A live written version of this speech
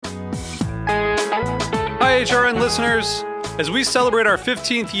HRN listeners. As we celebrate our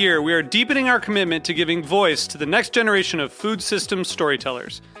 15th year, we are deepening our commitment to giving voice to the next generation of food systems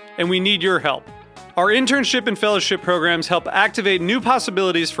storytellers, and we need your help. Our internship and fellowship programs help activate new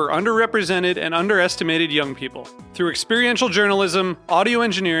possibilities for underrepresented and underestimated young people through experiential journalism, audio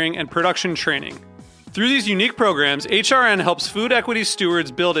engineering, and production training. Through these unique programs, HRN helps food equity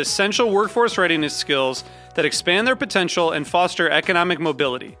stewards build essential workforce readiness skills that expand their potential and foster economic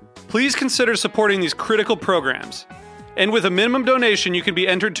mobility. Please consider supporting these critical programs. And with a minimum donation, you can be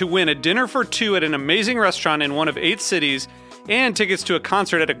entered to win a dinner for two at an amazing restaurant in one of 8 cities and tickets to a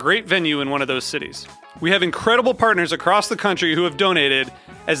concert at a great venue in one of those cities. We have incredible partners across the country who have donated,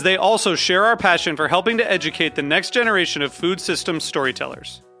 as they also share our passion for helping to educate the next generation of food systems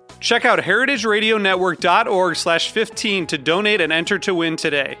storytellers. Check out heritageradionetwork.org/15 to donate and enter to win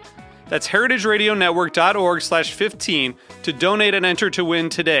today. That's heritageradionetwork.org/15 to donate and enter to win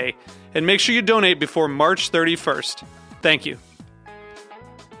today. And make sure you donate before March 31st. Thank you.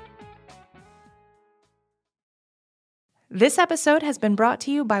 This episode has been brought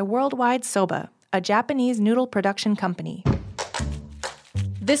to you by Worldwide Soba, a Japanese noodle production company.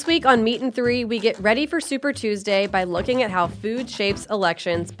 This week on Meat and Three, we get ready for Super Tuesday by looking at how food shapes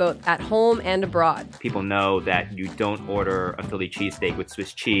elections both at home and abroad. People know that you don't order a Philly cheesesteak with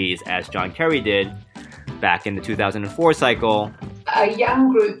Swiss cheese, as John Kerry did back in the 2004 cycle. A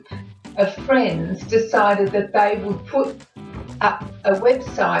young group of friends decided that they would put up a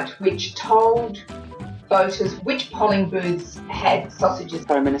website which told voters which polling booths had sausages.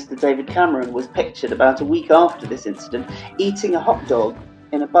 Prime Minister David Cameron was pictured about a week after this incident eating a hot dog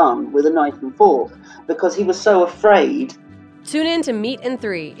in a bun with a knife and fork because he was so afraid. Tune in to Meat and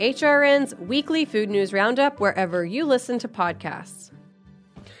Three, HRN's weekly food news roundup wherever you listen to podcasts.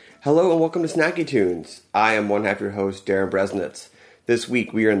 Hello and welcome to Snacky Tunes. I am one half your host, Darren Bresnitz. This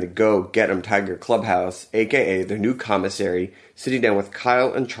week we are in the Go Get 'em Tiger Clubhouse, aka their new commissary, sitting down with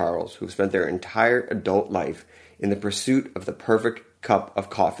Kyle and Charles, who have spent their entire adult life in the pursuit of the perfect cup of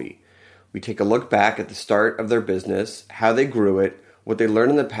coffee. We take a look back at the start of their business, how they grew it, what they learned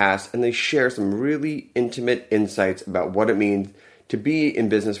in the past, and they share some really intimate insights about what it means to be in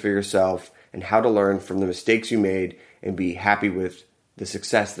business for yourself and how to learn from the mistakes you made and be happy with the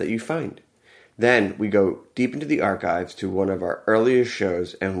success that you find. Then we go deep into the archives to one of our earliest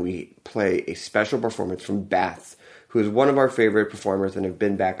shows and we play a special performance from Baths, who is one of our favorite performers and have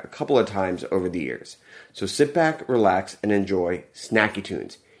been back a couple of times over the years. So sit back, relax, and enjoy Snacky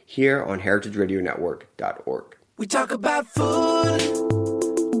Tunes here on heritageradionetwork.org. We talk about food,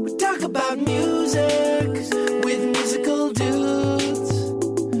 we talk about music, with musical dudes,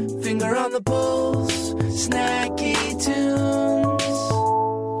 finger on the pulse, Snacky Tunes.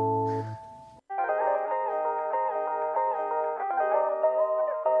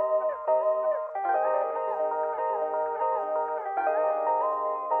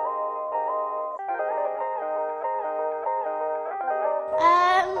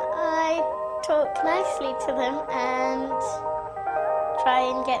 I talk nicely to them and try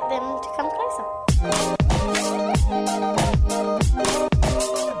and get them to come closer.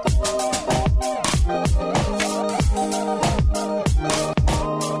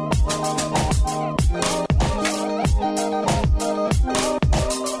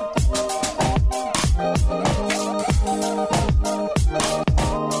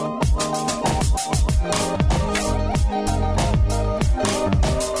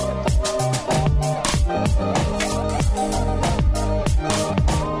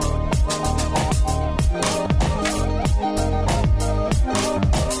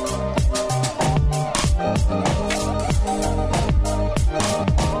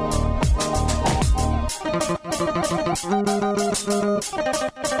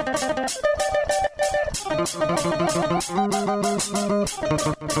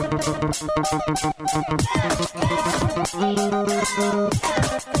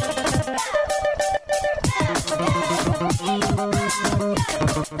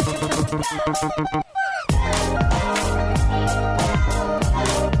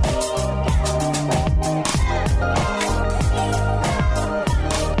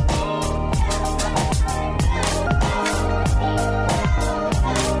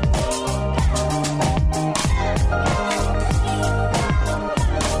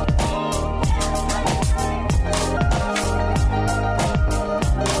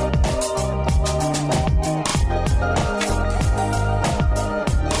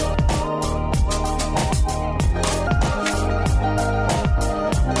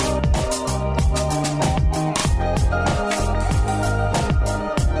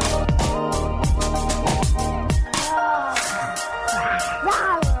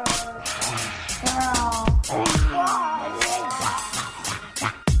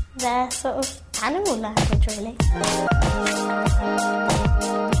 their sort of animal language, really.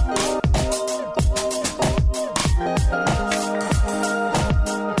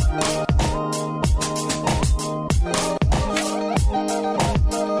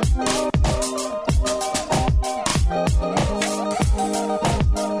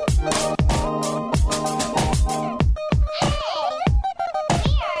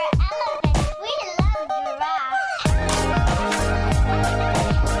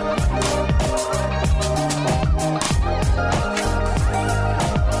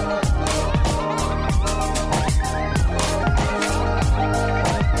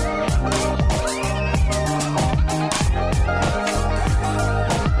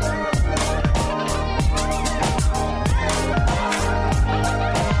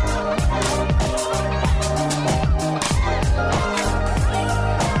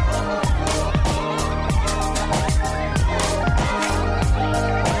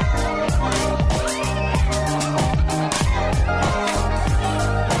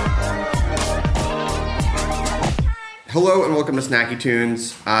 Hello and welcome to Snacky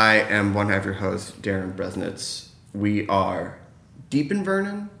Tunes. I am one half your host, Darren Bresnitz. We are deep in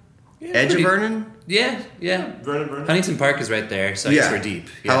Vernon? Edge of Vernon? Yeah. Vernon. Huntington Park is right there, so I guess we're deep.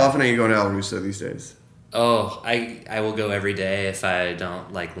 Yeah. How often are you going to El Russo these days? Oh, I will go every day if I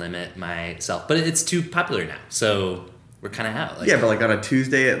don't limit myself. But it's too popular now, so we're kind of out. But on a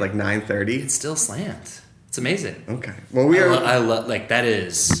Tuesday at 9:30? It's still slammed. It's amazing. Okay. Well, we are... I love, that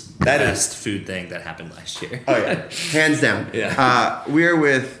is the best food thing that happened last year. Oh, yeah. Hands down. Yeah. We are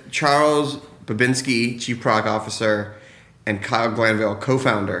with Charles Babinski, Chief Product Officer, and Kyle Glanville,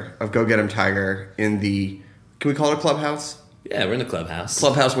 co-founder of Go Get 'Em Tiger in the... Can we call it a clubhouse? Yeah, we're in the clubhouse.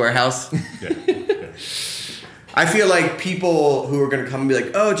 Clubhouse warehouse? Yeah. I feel like people who are going to come and be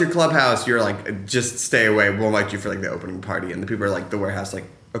like, oh, it's your clubhouse, you're like, just stay away. We'll invite you for the opening party. And the people are like, the warehouse,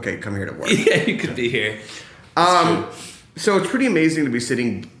 okay, come here to work. Yeah, you could be here. So it's pretty amazing to be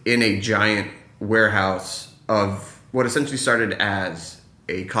sitting in a giant warehouse of what essentially started as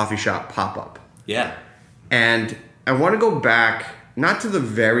a coffee shop pop-up. Yeah. And I want to go back, not to the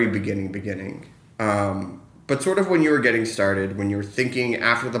very beginning, but sort of when you were getting started, when you were thinking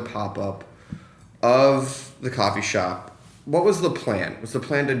after the pop-up of the coffee shop. What was the plan? Was the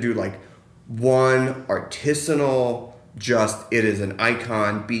plan to do one artisanal, just it is an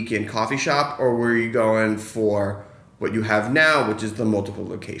icon beacon coffee shop, or were you going for what you have now, which is the multiple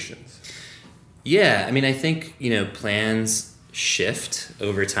locations? Yeah, I mean, I think, plans shift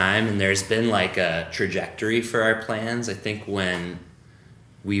over time, and there's been a trajectory for our plans. I think when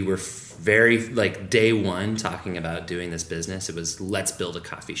we were very, day one talking about doing this business, it was let's build a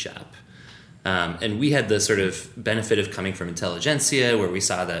coffee shop. And we had the sort of benefit of coming from Intelligentsia, where we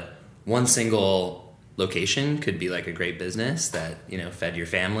saw that one single location could be a great business that, fed your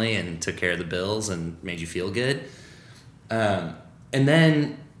family and took care of the bills and made you feel good. And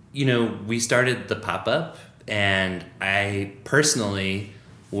then, we started the pop-up, and I personally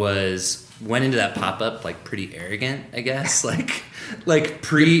went into that pop-up pretty arrogant, I guess,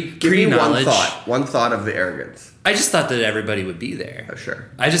 pre-knowledge. One thought of the arrogance. I just thought that everybody would be there. Oh, sure.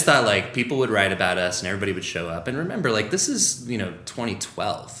 I just thought people would write about us and everybody would show up. And remember, this is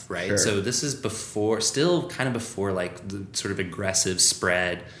 2012, right? Sure. So this is before the sort of aggressive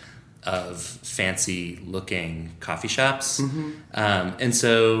spread of fancy looking coffee shops. Mm-hmm. And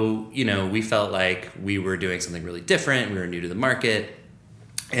so, we felt like we were doing something really different. We were new to the market,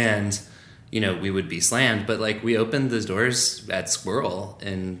 and we would be slammed. But we opened those doors at Squirrel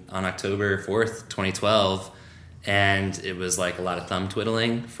on October 4th, 2012. And it was a lot of thumb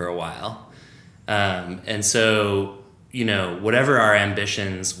twiddling for a while. And so, whatever our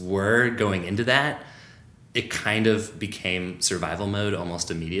ambitions were going into that, it kind of became survival mode almost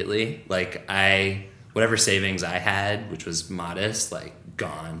immediately. Whatever savings I had, which was modest,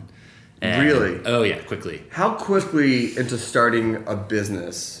 gone. And, really? Oh, yeah, quickly. How quickly into starting a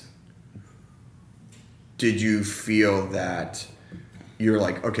business did you feel that you're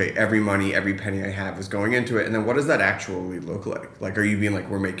okay, every penny I have is going into it, and then what does that actually look like? Are you being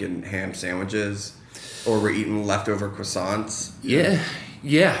we're making ham sandwiches, or we're eating leftover croissants?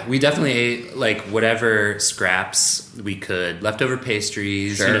 Yeah, we definitely ate whatever scraps we could, leftover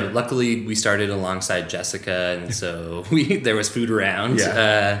pastries. Sure. Luckily we started alongside Jessica, and so there was food around.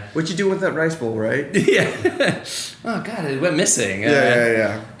 Yeah. What you do with that rice bowl, right? Yeah. Oh God, it went missing.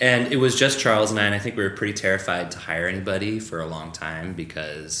 Yeah. And it was just Charles and I, and I think we were pretty terrified to hire anybody for a long time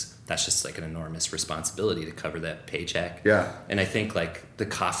because that's just an enormous responsibility to cover that paycheck. Yeah. And I think the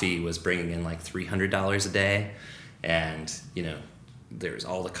coffee was bringing in $300 a day, and there's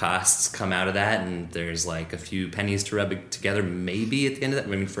all the costs come out of that, and there's like a few pennies to rub it together maybe at the end of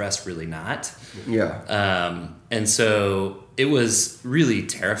that. I mean, for us, really not. Yeah. And so it was really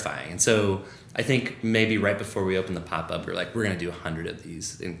terrifying. And so I think maybe right before we opened the pop-up, we're like, we're going to do 100 of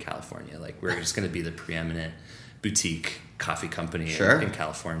these in California. Like, we're just going to be the preeminent boutique coffee company in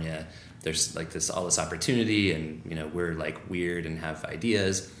California. There's like all this opportunity, and, you know, we're like weird and have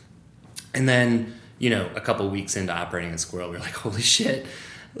ideas. And then, you know, a couple weeks into operating in Squirrel, we're like, holy shit,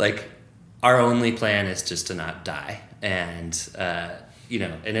 like our only plan is just to not die. And, you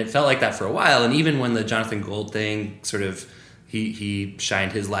know, and it felt like that for a while. And even when the Jonathan Gold thing sort of, he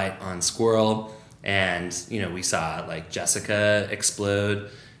shined his light on Squirrel, and, you know, we saw like Jessica explode,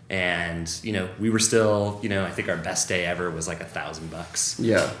 and, you know, we were still, you know, I think our best day ever was like $1,000.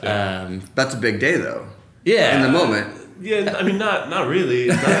 Yeah. That's a big day though. Yeah. In the moment. Yeah, I mean, not really.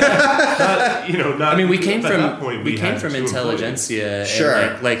 Not, you know, not. I mean, we came from Intelligentsia. Sure.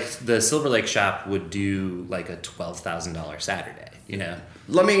 And like the Silver Lake shop would do like a $12,000 Saturday. You know.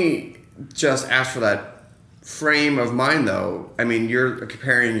 Let me just ask for that frame of mind, though. I mean, you're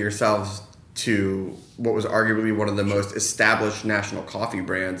comparing yourselves to what was arguably one of the most established national coffee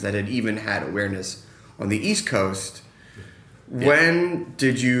brands that had even had awareness on the East Coast. Yeah. When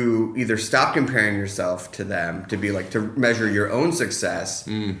did you either stop comparing yourself to them to be like, to measure your own success,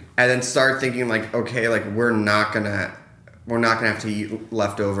 and then start thinking like, okay, like we're not gonna have to eat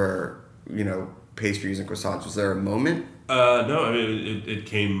leftover, you know, pastries and croissants? Was there a moment? No, I mean, it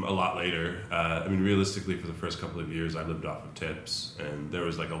came a lot later. I mean, realistically, for the first couple of years, I lived off of tips, and there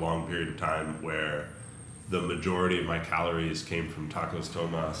was like a long period of time where the majority of my calories came from Tacos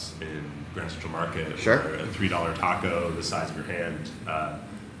Tomas in Grand Central Market. Sure. Where a $3 taco the size of your hand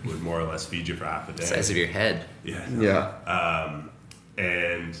would more or less feed you for half a day. The size of your head. Yeah. Yeah.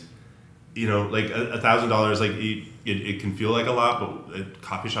 And, you know, like $1,000, like it can feel like a lot, but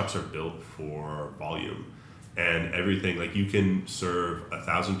coffee shops are built for volume. And everything, like you can serve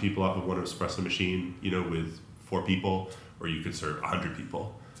 1,000 people off of one espresso machine, you know, with 4 people, or you could serve 100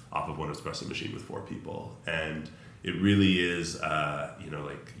 people off of one espresso machine with 4 people. And it really is, you know,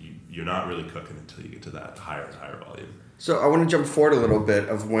 like you're not really cooking until you get to that higher and higher volume. So I want to jump forward a little bit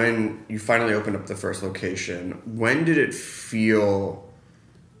of when you finally opened up the first location. When did it feel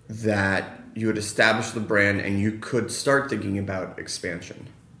that you had established the brand and you could start thinking about expansion?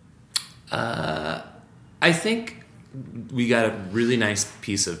 I think we got a really nice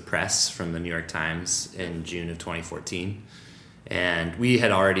piece of press from the New York Times in June of 2014. And we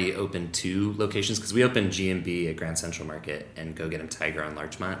had already opened 2 locations, because we opened G&B at Grand Central Market and Go Get 'Em Tiger on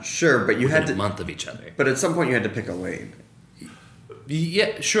Larchmont. Sure, but you had a month of each other. But at some point you had to pick a lane.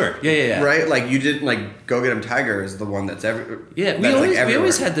 Yeah, sure. Yeah. Right? Like you didn't like Go Get 'Em Tiger is the one that's Yeah, we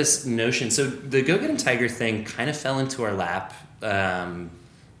always had this notion. So the Go Get 'Em Tiger thing kind of fell into our lap.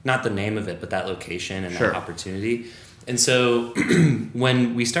 Not the name of it, but that location and that opportunity. And so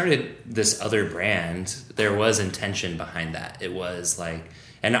when we started this other brand, there was intention behind that. It was like,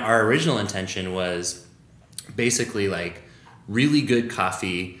 and our original intention was basically like really good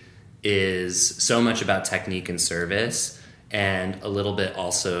coffee is so much about technique and service, and a little bit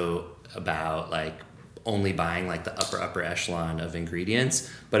also about like only buying like the upper echelon of ingredients.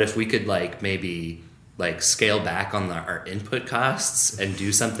 But if we could like maybe like scale back on our input costs and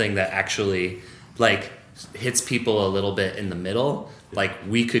do something that actually like hits people a little bit in the middle, like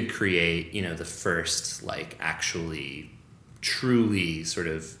we could create, you know, the first like actually truly sort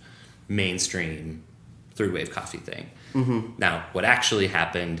of mainstream third wave coffee thing. Mm-hmm. Now, what actually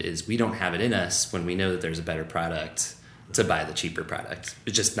happened is we don't have it in us when we know that there's a better product to buy the cheaper product.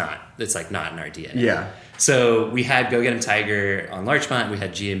 It's just not, it's like not in our DNA. Yeah. So we had Go Get 'Em Tiger on Larchmont, we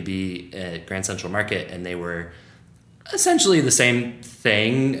had G&B at Grand Central Market, and they were essentially the same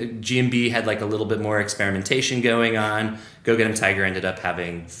thing. G&B had like a little bit more experimentation going on. Go Get 'Em Tiger ended up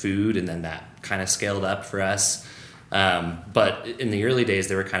having food, and then that kind of scaled up for us. But in the early days,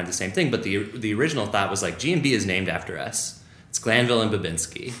 they were kind of the same thing. But the original thought was like, G&B is named after us. It's Glanville and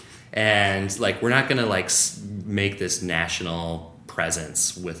Babinski. And like, we're not going to like make this national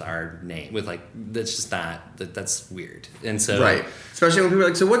presence with our name, with like, that's just not, that's weird. And so, right. Especially when people are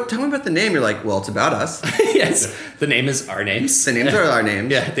like, so what, tell me about the name. You're like, well, it's about us. Yes. The name is our names. The names are our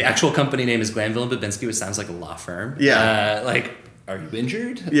names. Yeah. The actual company name is Glanville and Babinski, which sounds like a law firm. Yeah. Like, are you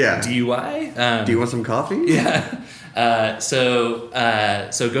injured? Yeah. DUI? Do you want some coffee? Yeah. So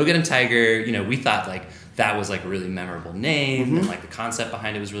Go Get 'Em Tiger, you know, we thought like that was like a really memorable name, mm-hmm. and like the concept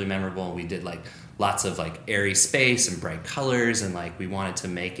behind it was really memorable. And we did like lots of like airy space and bright colors, and like we wanted to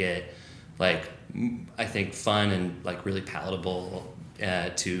make it like, I think, fun and like really palatable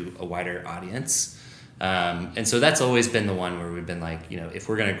to a wider audience. And so that's always been the one where we've been like, you know, if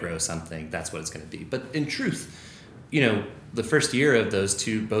we're going to grow something, that's what it's going to be. But in truth, you know, the first year of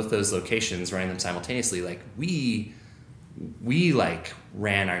both those locations, running them simultaneously, like we like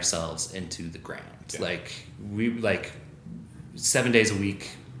ran ourselves into the ground. Yeah. Like we 7 days a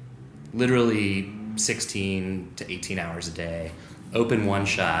week, literally 16 to 18 hours a day, open one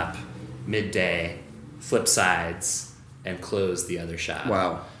shop, midday, flip sides, and close the other shop.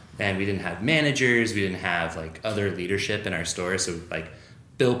 Wow. And we didn't have managers, we didn't have like other leadership in our store. So like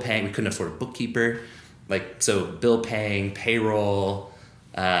bill paying, we couldn't afford a bookkeeper. Like, so bill paying, payroll,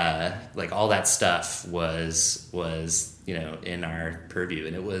 like all that stuff was, you know, in our purview.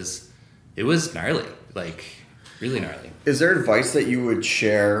 And it was gnarly, like really gnarly. Is there advice that you would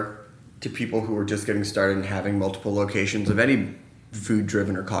share to people who are just getting started and having multiple locations of any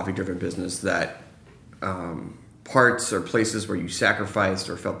food-driven or coffee-driven business that parts or places where you sacrificed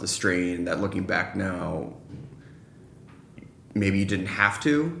or felt the strain that looking back now, maybe you didn't have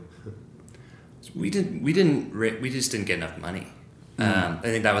to? We just didn't get enough money. I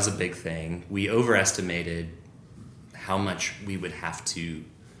think that was a big thing. We overestimated how much we would have to.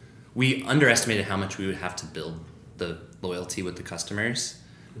 We underestimated how much we would have to build the loyalty with the customers.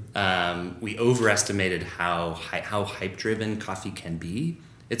 We overestimated how hype driven coffee can be.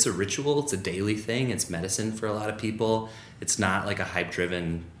 It's a ritual. It's a daily thing. It's medicine for a lot of people. It's not like a hype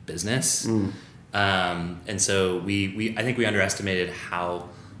driven business. And so I think we underestimated how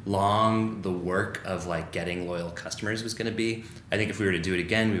long the work of like getting loyal customers was going to be. I think if we were to do it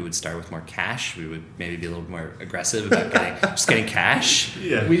again, we would start with more cash. We would maybe be a little more aggressive about getting cash.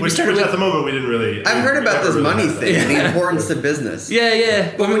 Yeah, we started at the moment we didn't really. I've heard about this money thing, the importance to business.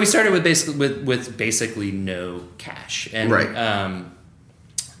 Yeah. Well, we started with basically no cash, and right.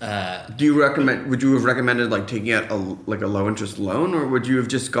 Do you recommend? Would you have recommended like taking out a low interest loan, or would you have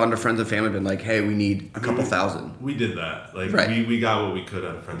just gone to friends and family and been like, "Hey, we need a couple thousand"? We did that. Like right. we got what we could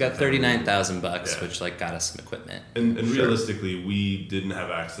out of friends. We got $39,000, which like got us some equipment. And realistically, we didn't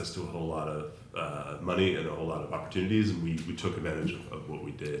have access to a whole lot of money and a whole lot of opportunities, and we took advantage of what we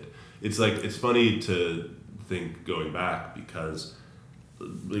did. It's funny to think going back because.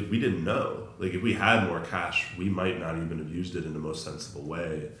 Like we didn't know. Like if we had more cash, we might not even have used it in the most sensible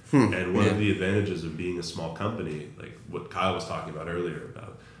way. And one of the advantages of being a small company, like what Kyle was talking about earlier,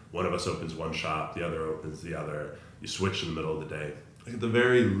 about one of us opens one shop, the other opens the other. You switch in the middle of the day. Like at the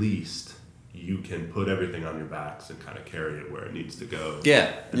very least, you can put everything on your backs and kind of carry it where it needs to go.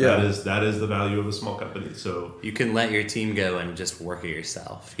 Yeah. And that is the value of a small company. So you can let your team go and just work it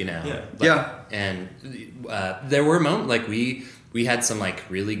yourself. You know. Yeah. And there were moments like we had some like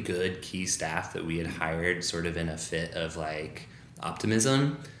really good key staff that we had hired sort of in a fit of like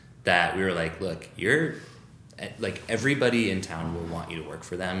optimism that we were like, look, you're like everybody in town will want you to work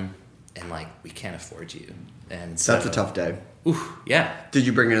for them and like we can't afford you. And so that's a tough day. Oof, yeah. Did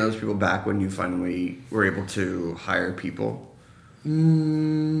you bring any of those people back when you finally were able to hire people?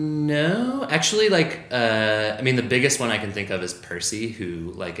 No, actually, like, I mean, the biggest one I can think of is Percy,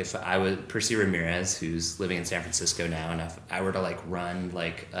 who, like, Percy Ramirez, who's living in San Francisco now, and if I were to, like, run,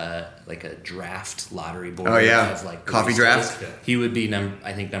 like a draft lottery board of, like, coffee draft, he would be,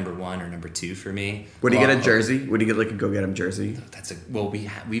 I think, number 1 or number 2 for me. Would he get a jersey? Would he get, like, a go-get-him jersey?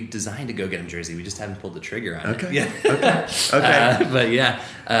 We've designed a go-get-him jersey. We just haven't pulled the trigger on it. Yeah. Okay. But,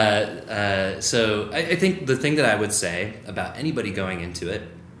 yeah. So I think the thing that I would say about anybody going into it,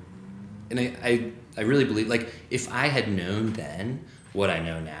 and I really believe, like, if I had known then what I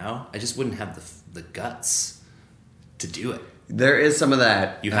know now, I just wouldn't have the guts to do it. There is some of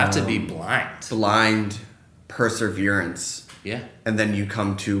that. You have to be blind perseverance. Yeah. And then you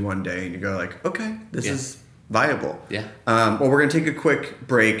come to one day and you go like, okay, this is viable. Yeah. Well, we're going to take a quick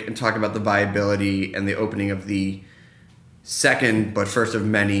break and talk about the viability and the opening of the second, but first of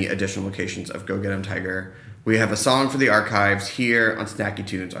many additional locations of Go Get 'Em Tiger. We have a song for the archives here on Snacky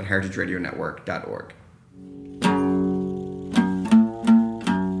Tunes on heritageradionetwork.org.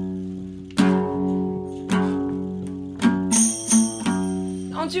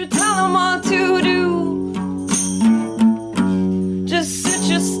 Don't you tell them what to do. Just sit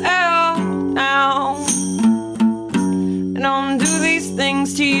yourself down and don't do these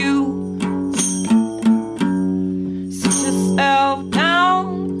things to you. Sit yourself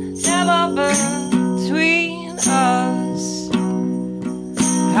down, never between us.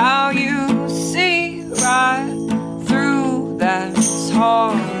 How you see right through that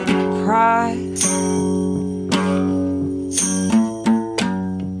hard pride.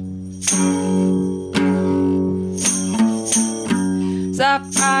 That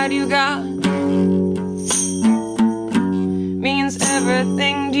pride you got means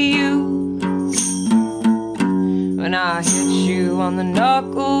everything to you.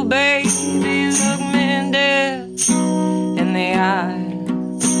 little baby, look me dead in the eye.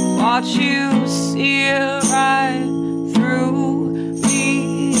 Watch you see it right through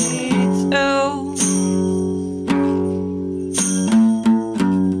me too.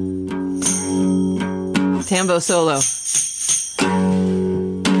 Tambo solo.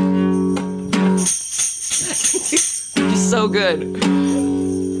 He's so good.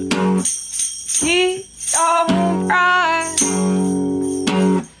 He don't cry.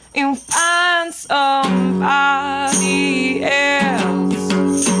 You find somebody else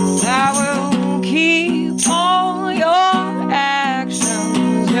that will keep all your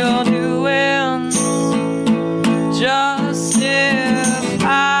actions you're doing justified.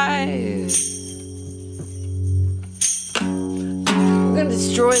 We're gonna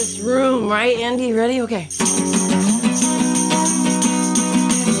destroy this room, right, Andy? Ready? Okay.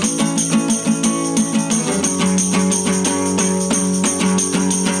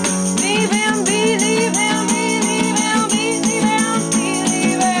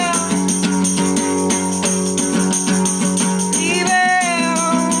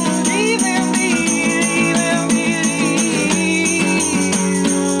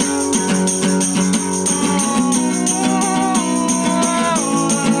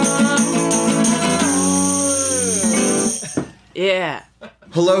 Yeah.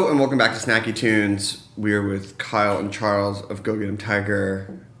 Hello and welcome back to Snacky Tunes. We're with Kyle and Charles of Go Get 'Em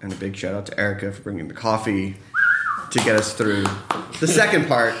Tiger, and a big shout out to Erica for bringing the coffee to get us through the second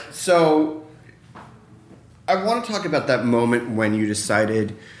part. So I want to talk about that moment when you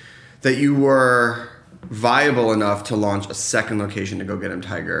decided that you were viable enough to launch a second location to Go Get 'Em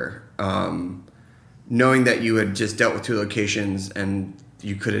Tiger, knowing that you had just dealt with two locations and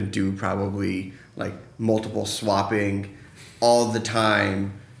you couldn't do probably like multiple swapping all the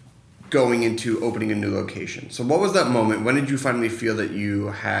time going into opening a new location. So what was that moment? When did you finally feel that you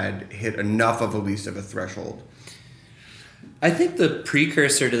had hit enough of at least of a threshold? I think the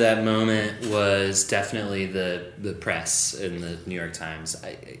precursor to that moment was definitely the press in the New York Times.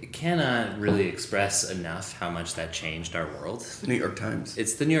 I cannot really express enough how much that changed our world. New York Times.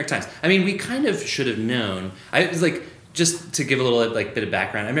 It's the New York Times. I mean, we kind of should have known. I was like, just to give a little like bit of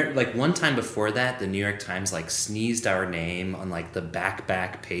background, I remember like one time before that, the New York Times like sneezed our name on like the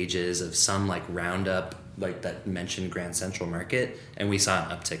back pages of some like roundup like that mentioned Grand Central Market, and we saw an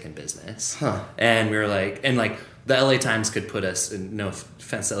uptick in business. Huh. And we were like, and like the LA Times could put us, and no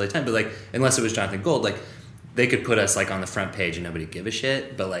offense to LA Times, but like unless it was Jonathan Gold, like they could put us like on the front page and nobody give a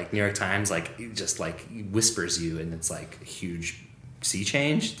shit. But like New York Times like just like whispers you, and it's like a huge sea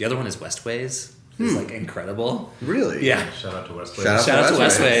change. The other one is Westways. It's like incredible. Really? Yeah. Shout out to Westways. Shout out to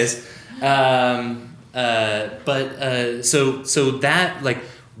Westways. So that like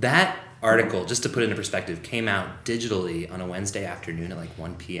that article, just to put it into perspective, came out digitally on a Wednesday afternoon at like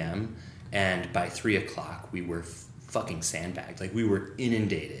 1 p.m. and by 3 o'clock we were fucking sandbagged. Like we were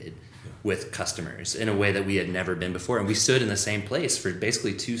inundated with customers in a way that we had never been before, and we stood in the same place for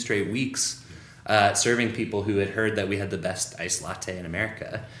basically 2 straight weeks, serving people who had heard that we had the best iced latte in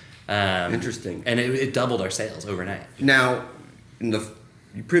America. Interesting. And it doubled our sales overnight. Now, you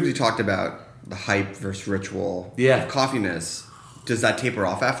previously talked about the hype versus ritual of coffiness. Does that taper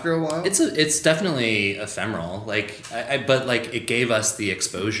off after a while? It's definitely ephemeral. Like, but like it gave us the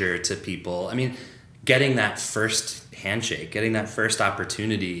exposure to people. I mean, getting that first handshake, getting that first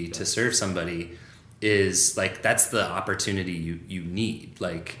opportunity to serve somebody is like that's the opportunity you need.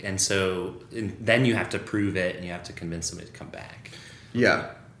 Like, and so then you have to prove it, and you have to convince somebody to come back.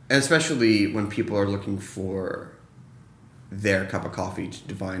 Yeah. And especially when people are looking for their cup of coffee to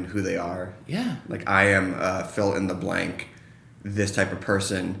define who they are. Yeah. Like, I am fill in the blank, this type of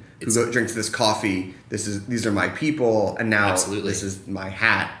person who drinks this coffee. These are my people, and now this is my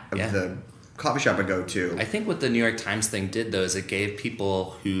hat of the coffee shop I go to. I think what the New York Times thing did, though, is it gave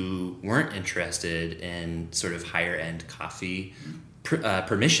people who weren't interested in sort of higher end coffee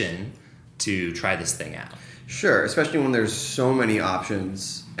permission to try this thing out. Sure, especially when there's so many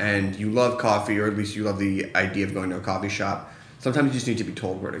options and you love coffee, or at least you love the idea of going to a coffee shop. Sometimes you just need to be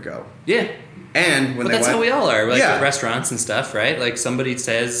told where to go. Yeah. And when that's how we all are, like with restaurants and stuff, right? Like somebody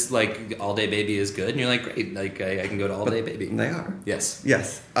says like All Day Baby is good, and you're like, great, like I can go to All Day Baby. They are. Yes.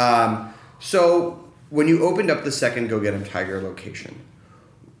 Yes. So when you opened up the second Go Get 'Em Tiger location,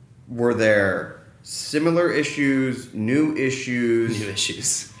 were there similar issues, new issues? New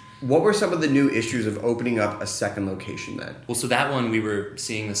issues. What were some of the new issues of opening up a second location then? Well, so that one we were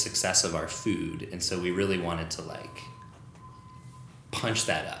seeing the success of our food, and so we really wanted to like punch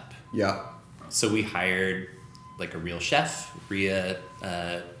that up. Yeah. So we hired like a real chef, Rhea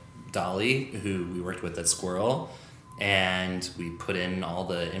Dolly, who we worked with at Squirrel, and we put in all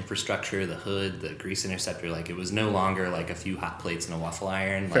the infrastructure, the hood, the grease interceptor. Like, it was no longer like a few hot plates and a waffle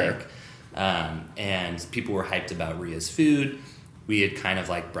iron. Fair. Like, and people were hyped about Ria's food. We had kind of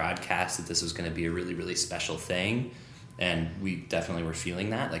like broadcast that this was going to be a really, really special thing. And we definitely were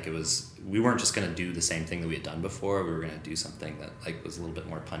feeling that. Like, we weren't just going to do the same thing that we had done before. We were going to do something that like was a little bit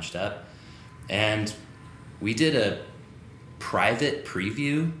more punched up. And we did a private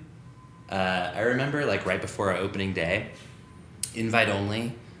preview. I remember like right before our opening day, invite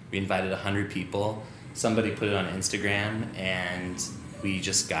only. We invited 100 people. Somebody put it on Instagram, and we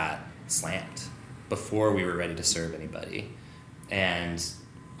just got slammed before we were ready to serve anybody. And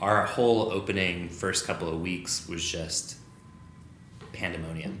our whole opening first couple of weeks was just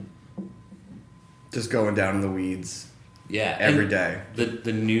pandemonium. Just going down in the weeds. Yeah. Every day.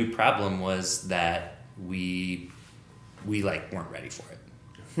 The new problem was that we like weren't ready for it.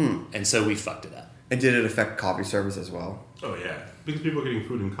 And so we fucked it up. And did it affect coffee service as well? Oh yeah, because people are getting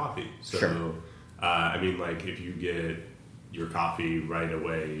food and coffee. So, sure. I mean, like if you get your coffee right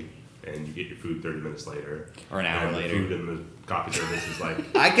away and you get your food 30 minutes later, or an hour later, the food and the coffee service is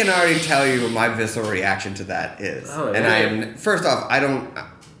like. I can already tell you what my visceral reaction to that is. Oh, and I'm first off,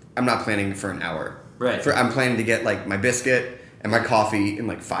 I'm not planning for an hour. Right. I'm planning to get like my biscuit and my coffee in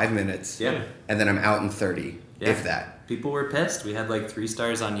like 5 minutes. Yeah. And then I'm out in 30, if that. People were pissed. We had like 3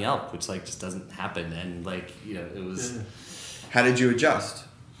 stars on Yelp, which like just doesn't happen. And like, you know, it was. How did you adjust?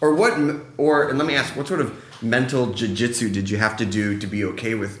 Or and let me ask, what sort of mental jiu-jitsu did you have to do to be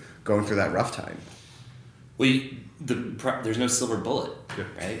okay with going through that rough time? Well, there's no silver bullet,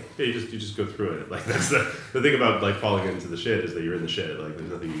 right? Yeah, you just go through it. Like that's the thing about like falling into the shit is that you're in the shit. Like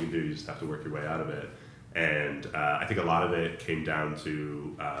there's nothing you can do. You just have to work your way out of it. And I think a lot of it came down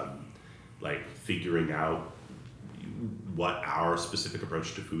to like figuring out what our specific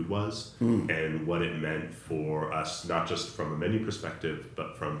approach to food was and what it meant for us, not just from a menu perspective,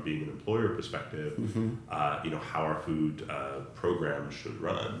 but from being an employer perspective, how our food program should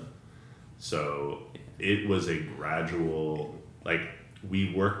run. So it was a gradual, like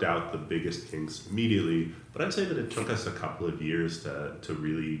we worked out the biggest kinks immediately, but I'd say that it took us a couple of years to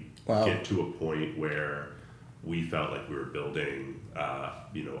really get to a point where we felt like we were building,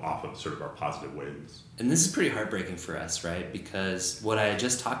 off of sort of our positive wins. And this is pretty heartbreaking for us, right? Because what I had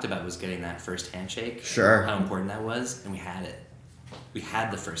just talked about was getting that first handshake. Sure. How important that was, and we had it. We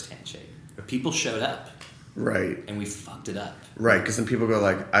had the first handshake. People showed up. Right. And we fucked it up. Right, because some people go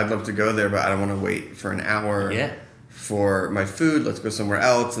like, I'd love to go there, but I don't want to wait for an hour for my food. Let's go somewhere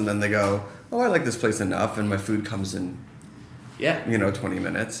else. And then they go, oh, I like this place enough, and my food comes in 20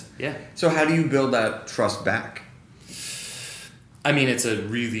 minutes. Yeah. So how do you build that trust back? I mean, it's a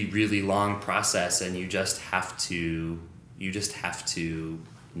really, really long process, and you just have to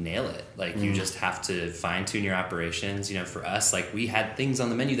nail it. Like you just have to fine tune your operations. You know, for us, like we had things on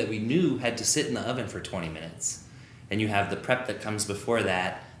the menu that we knew had to sit in the oven for 20 minutes. And you have the prep that comes before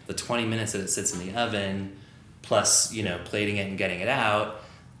that, the 20 minutes that it sits in the oven, plus, plating it and getting it out.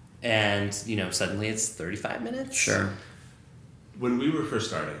 And, suddenly it's 35 minutes. Sure. When we were first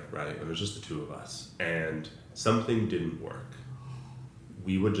starting, right, it was just the two of us, and something didn't work,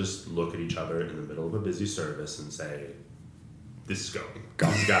 we would just look at each other in the middle of a busy service and say, this is going.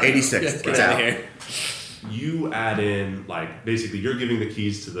 Go. 86. Get out of here. You add in, like, basically you're giving the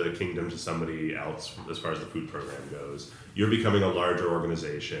keys to the kingdom to somebody else as far as the food program goes. You're becoming a larger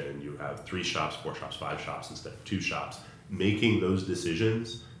organization. You have 3 shops, 4 shops, 5 shops instead of 2 shops. Making those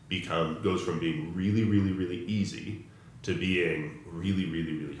decisions goes from being really, really, really easy to being really,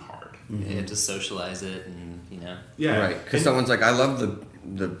 really, really hard. You have to socialize it and, Yeah. Right, because someone's like, I love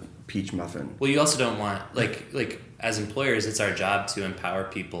the peach muffin. Well, you also don't want, like as employers, it's our job to empower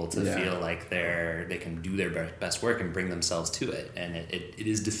people to feel like they can do their best work and bring themselves to it. And it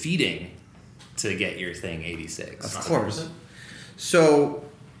is defeating to get your thing 86. Of course. So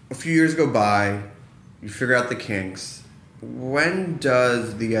a few years go by, you figure out the kinks. When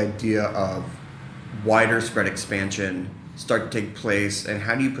does the idea of wider spread expansion start to take place, and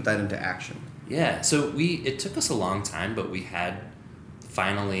how do you put that into action? Yeah, so it took us a long time, but we had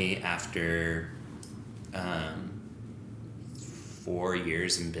finally, after 4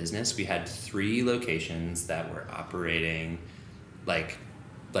 years in business, we had 3 locations that were operating like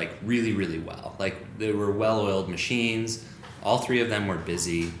really, really well. Like they were well-oiled machines. All 3 of them were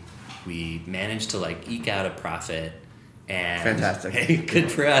busy. We managed to eke out a profit. And fantastic.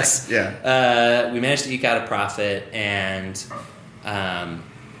 Good for us. Yeah. We managed to eke out a profit, and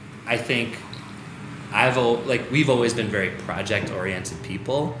I think we've always been very project-oriented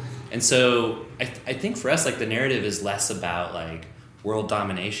people, and so I think for us, the narrative is less about world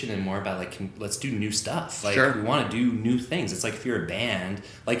domination and more about like let's do new stuff. Like Sure. we want to do new things. It's like if you're a band,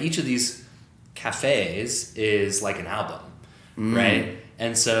 like each of these cafes is like an album, right?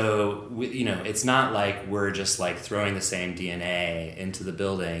 And so it's not like we're just like throwing the same DNA into the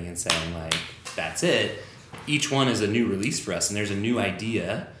building and saying like that's it. Each one is a new release for us, and there's a new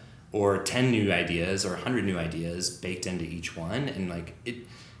idea or 10 new ideas or 100 new ideas baked into each one, and like it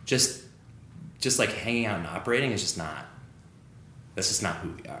just like hanging out and operating is just not. That's just not who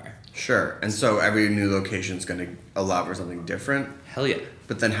we are. Sure. And so every new location is going to allow for something different. Hell yeah.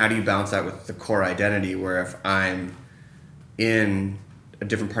 But then how do you balance that with the core identity, where if I'm in a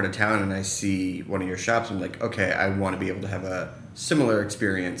different part of town and I see one of your shops, I'm like, okay, I want to be able to have a similar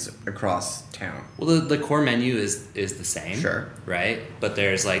experience across town. Well, the core menu is the same. Sure. Right? But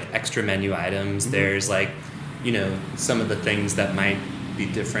there's like extra menu items. There's like, some of the things that might be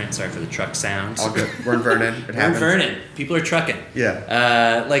different. Sorry for the truck sound. All good. We're in Vernon. It We're in happens. Vernon. People are trucking.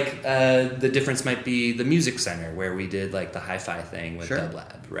 Yeah. The difference might be the music center where we did like the hi-fi thing with Sure. Dub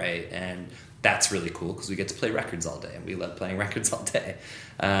Lab, right? And that's really cool because we get to play records all day, and we love playing records all day.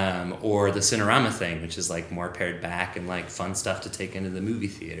 Or the Cinerama thing, which is like more pared back and like fun stuff to take into the movie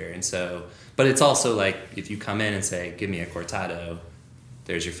theater. And so, but it's also like if you come in and say, "Give me a cortado,"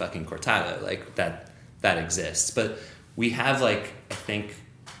 there's your fucking cortado. Like that exists. But we have like, I think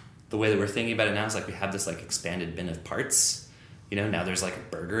the way that we're thinking about it now is like we have this like expanded bin of parts. Now there's like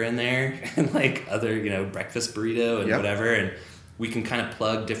a burger in there and like other, breakfast burrito and Yep. whatever. And we can kind of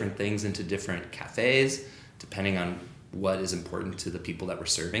plug different things into different cafes depending on what is important to the people that we're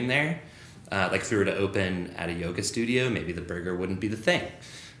serving there. Like if we were to open at a yoga studio, maybe the burger wouldn't be the thing.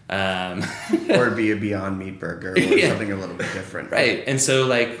 Or it'd be a Beyond Meat burger or Yeah. something a little bit different. Right. And so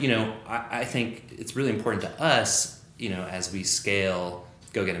like, I think it's really important to us, as we scale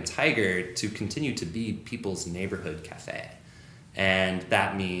Go Get 'Em Tiger, to continue to be people's neighborhood cafe. And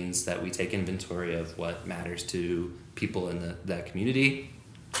that means that we take inventory of what matters to people in that community,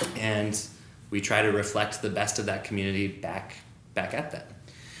 and we try to reflect the best of that community back at them.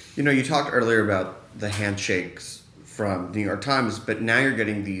 You talked earlier about the handshakes from the New York Times, but now you're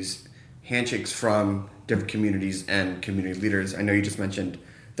getting these handshakes from different communities and community leaders. I know you just mentioned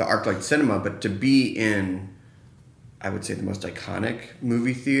the ArcLight Cinema, but to be in, I would say, the most iconic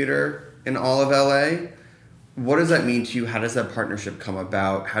movie theater in all of LA, what does that mean to you? How does that partnership come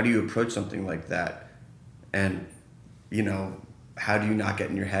about? How do you approach something like that? And, how do you not get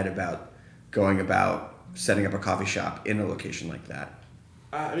in your head about going about setting up a coffee shop in a location like that?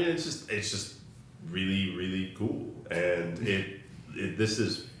 I mean, it's just really, really cool. And this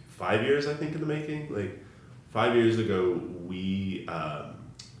is 5 years, I think, in the making. Like 5 years ago, we,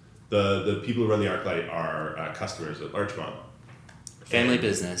 the people who run the ArcLight are customers at Larchmont. Family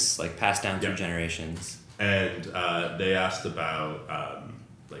business, like passed down through generations. And they asked about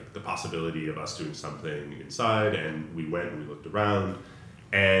like the possibility of us doing something inside, and we went and we looked around,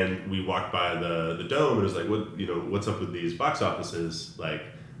 and we walked by the dome, and it was like, what's up with these box offices? Like,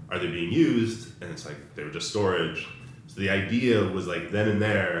 are they being used? And it's like they were just storage. So the idea was like then and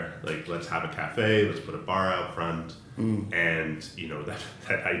there, like let's have a cafe, let's put a bar out front, and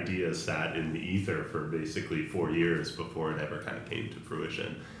that idea sat in the ether for basically 4 years before it ever kind of came to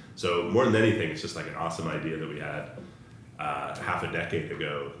fruition. So more than anything, it's just like an awesome idea that we had half a decade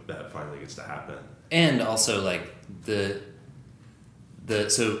ago that finally gets to happen. And also like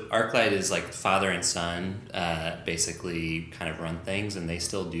so ArcLight is like father and son basically kind of run things, and they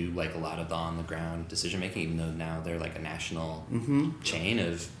still do like a lot of the on the ground decision making, even though now they're like a national chain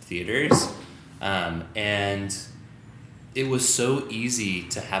of theaters. And it was so easy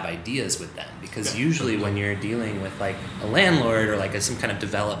to have ideas with them, because usually when you're dealing with like a landlord or like some kind of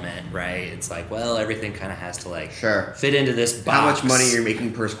development, right, it's like, well, everything kind of has to like fit into this box. How much money you're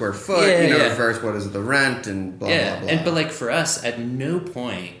making per square foot, versus what is the rent and blah, blah, blah. But like for us, at no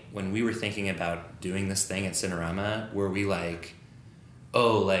point when we were thinking about doing this thing at Cinerama were we like,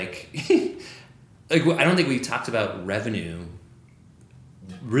 oh, like, like I don't think we talked about revenue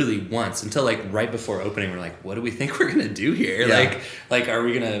really once until like right before opening. We're like, what do we think we're gonna do here? Like are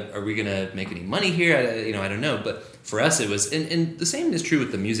we gonna make any money here? I don't know. But for us it was, and the same is true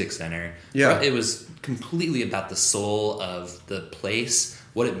with the music center. It was completely about the soul of the place,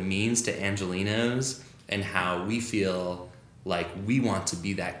 what it means to Angelinos, and how we feel like we want to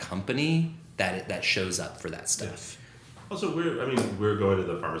be that company that shows up for that stuff. Also, we're going to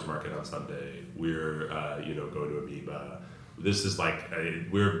the farmers market on Sunday. We're going to Amoeba. This is like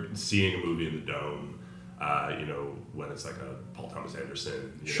we're seeing a movie in the Dome, when it's like a Paul Thomas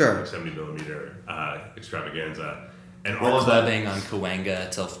Anderson, like 70 millimeter extravaganza, And we're all of clubbing on Cahuenga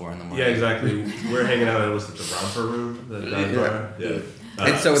till 4 a.m. Yeah, exactly. We're hanging out at the Romper Room, the dive bar. Yeah.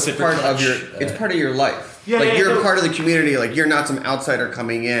 And so it's part of it's part of your life. You're part of the community. Like you're not some outsider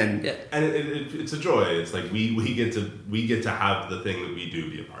coming in. Yeah. And it's a joy. It's like we get to have the thing that we do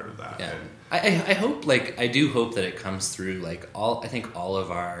be a part of that. Yeah. And I hope I do hope that it comes through like I think all of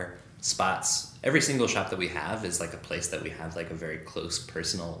our spots, every single shop that we have is like a place that we have like a very close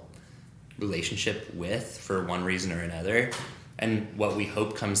personal relationship with for one reason or another. And what we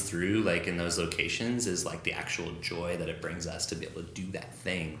hope comes through like in those locations is like the actual joy that it brings us to be able to do that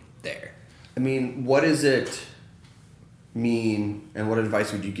thing there. I mean, what does it mean and what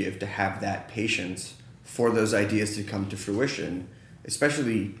advice would you give to have that patience for those ideas to come to fruition,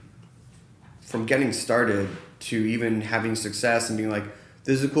 especially from getting started to even having success and being like,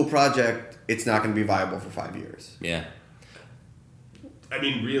 this is a cool project, it's not going to be viable for 5 years. Yeah. I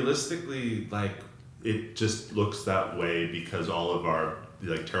mean, realistically, like, it just looks that way because all of our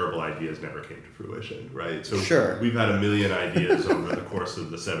like terrible ideas never came to fruition, right? So we've had a million ideas over the course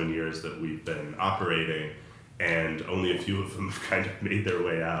of the 7 years that we've been operating, and only a few of them have kind of made their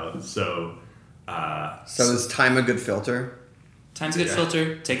way out. So is time a good filter? Time's a good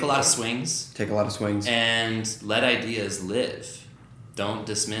filter. Take a lot of swings. And let ideas live. Don't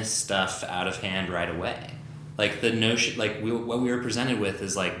dismiss stuff out of hand right away. Like the notion, what we were presented with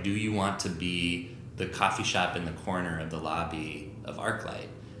is like, do you want to be the coffee shop in the corner of the lobby of ArcLight?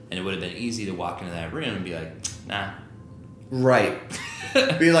 And it would have been easy to walk into that room and be like, nah. Right.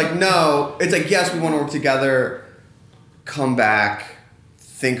 Be like, no. It's like, yes, we want to work together. Come back,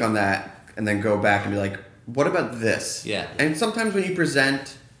 think on that, and then go back and be like, what about this? Yeah. And sometimes when you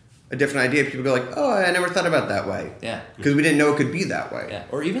present a different idea, people go like, oh, I never thought about that way. Yeah. Because we didn't know it could be that way. Yeah.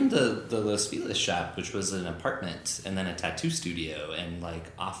 Or even the Los Feliz shop, which was an apartment and then a tattoo studio and like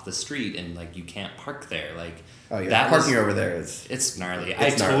off the street and like you can't park there. Like parking over there it's gnarly. I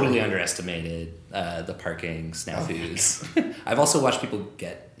totally underestimated the parking snafus. I've also watched people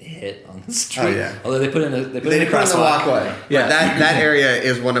get hit on the street. Oh yeah. Although they put in a crosswalk. In the walkway. Yeah. That area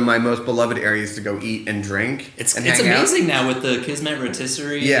is one of my most beloved areas to go eat and drink. It's amazing now with the Kismet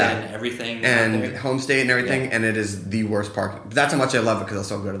Rotisserie and everything. And Homestay and everything, and it is the worst parking. But that's how much I love it because I'll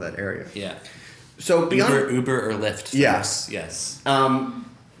still go to that area. Yeah. So beyond Uber or Lyft. Yes.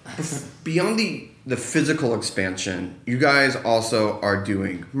 Beyond the physical expansion, you guys also are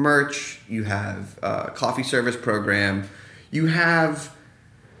doing merch. You have a coffee service program. You have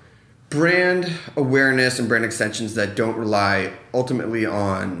brand awareness and brand extensions that don't rely ultimately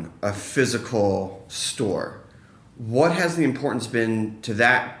on a physical store. What has the importance been to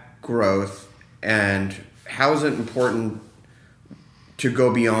that growth, and how is it important to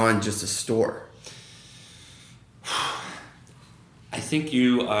go beyond just a store? I think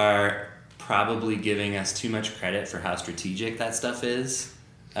you are probably giving us too much credit for how strategic that stuff is.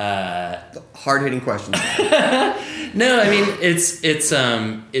 Hard-hitting questions. No, I mean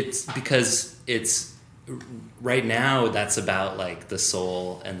it's because it's right now that's about like the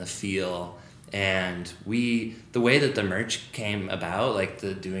soul and the feel, and the way that the merch came about, like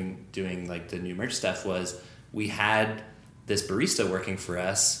the doing like the new merch stuff, was we had this barista working for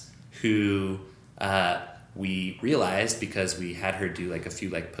us who we realized, because we had her do like a few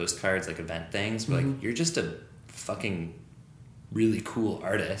like postcards, like event things, we're like, you're just a fucking really cool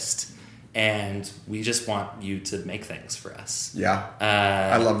artist, and we just want you to make things for us. Yeah.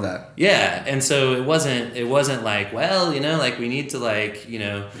 I love that. Yeah. And so it wasn't like, well, like we need to like,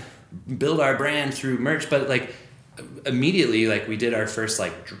 build our brand through merch, but like immediately, like we did our first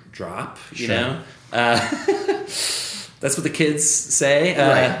like drop, you know? That's what the kids say.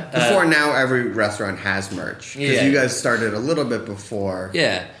 Right. Before now, every restaurant has merch. Because you guys started a little bit before.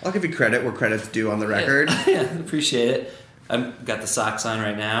 Yeah. I'll give you credit where credit's due on the record. Yeah, appreciate it. I've got the socks on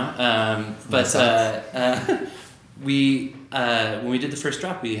right now. When we did the first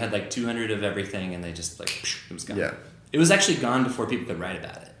drop, we had like 200 of everything, and they just like, it was gone. Yeah. It was actually gone before people could write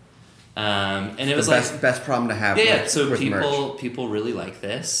about it. And it was like best problem to have. Yeah. So people really like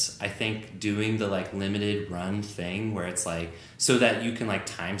this. I think doing the like limited run thing where it's like so that you can like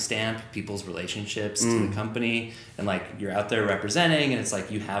timestamp people's relationships to the company, and like you're out there representing, and it's like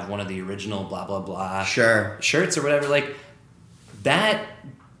you have one of the original blah blah blah shirts or whatever. Like that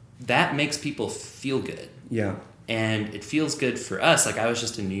makes people feel good. Yeah. And it feels good for us. Like I was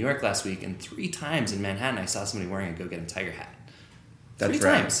just in New York last week, and 3 times in Manhattan I saw somebody wearing a Go Get 'Em Tiger hat. That's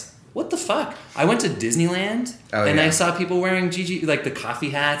 3 times. What the fuck? I went to Disneyland and I saw people wearing like the coffee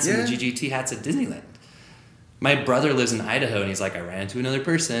hats and the GGT hats at Disneyland. My brother lives in Idaho, and he's like, I ran into another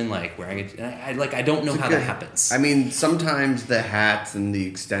person like wearing it. I don't know how that happens. I mean, sometimes the hats and the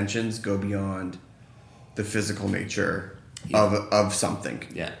extensions go beyond the physical nature of something.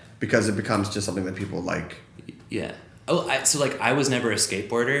 Yeah. Because it becomes just something that people like. Yeah. Oh, I was never a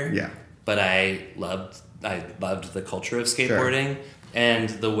skateboarder. Yeah. But I loved the culture of skateboarding, and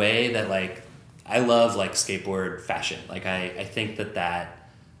the way that like I love like skateboard fashion. Like I think that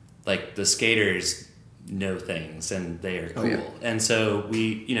like the skaters know things and they are cool. And so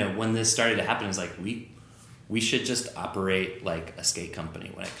we, you know, when this started to happen, it's like we should just operate like a skate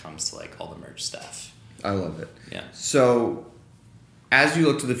company when it comes to like all the merch stuff. I love it. Yeah. So as you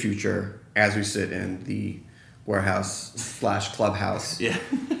look to the future, as we sit in the warehouse/clubhouse,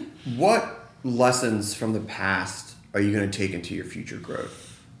 what lessons from the past are you going to take into your future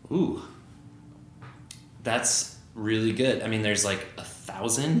growth? Ooh, that's really good. I mean, there's like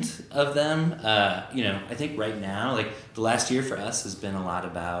 1,000 of them. You know, I think right now, like the last year for us has been a lot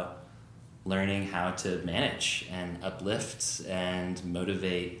about learning how to manage and uplift and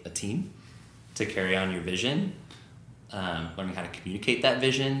motivate a team to carry on your vision. Learning how to communicate that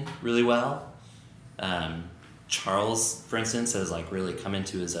vision really well. Charles, for instance, has like really come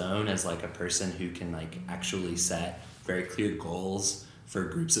into his own as like a person who can like actually set very clear goals for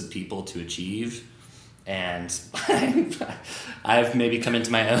groups of people to achieve. And I've maybe come into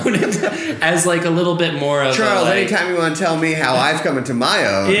my own as like a little bit more of Charles, like, anytime you want to tell me how I've come into my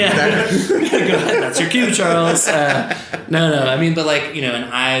own. Yeah. Go ahead. That's your cue, Charles. No. I mean, but like, you know, and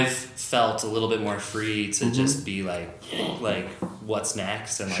I've felt a little bit more free to just be like what's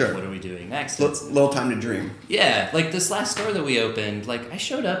next and like what are we doing next? Little time to dream. Yeah, like this last store that we opened, like I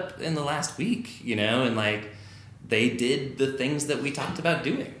showed up in the last week, you know, and like they did the things that we talked about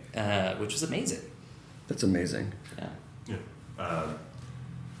doing, which was amazing. That's amazing. Yeah.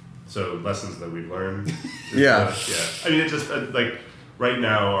 So lessons that we've learned. Yeah. I mean, it's just like right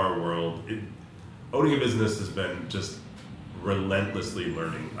now our world, owning a business has been just relentlessly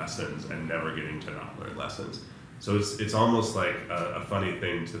learning lessons and never getting to not learn lessons. So it's almost like a funny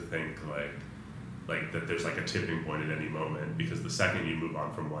thing to think like that there's like a tipping point at any moment, because the second you move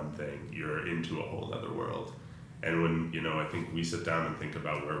on from one thing, you're into a whole other world. And when, you know, I think we sit down and think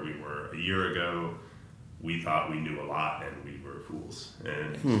about where we were a year ago, we thought we knew a lot and we were fools.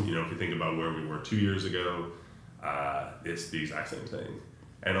 And, you know, if you think about where we were 2 years ago, it's the exact same thing.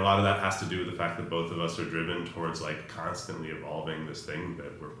 And a lot of that has to do with the fact that both of us are driven towards like constantly evolving this thing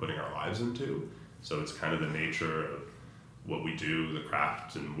that we're putting our lives into. So it's kind of the nature of what we do, the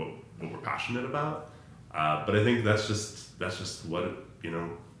craft, and what we're passionate about. But I think that's just what, you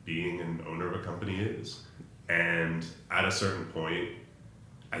know, being an owner of a company is. And at a certain point,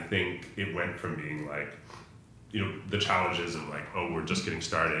 I think it went from being like, you know, the challenges of like, oh, we're just getting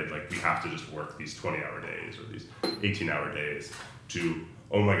started, like we have to just work these 20-hour days or these 18-hour days, to,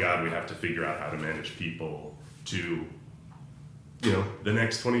 oh my God, we have to figure out how to manage people, to, you know, the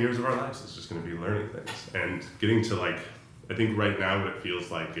next 20 years of our lives is just going to be learning things. And getting to like, I think right now what it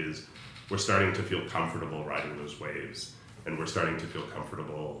feels like is we're starting to feel comfortable riding those waves, and we're starting to feel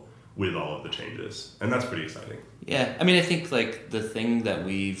comfortable with all of the changes. And that's pretty exciting. Yeah. I mean, I think like the thing that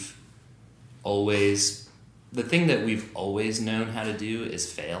we've always known how to do is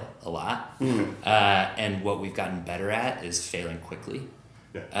fail a lot. And what we've gotten better at is failing quickly,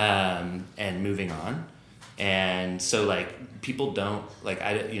 and moving on. And so like people don't like,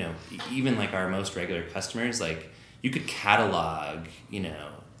 you know, even like our most regular customers, like you could catalog, you know,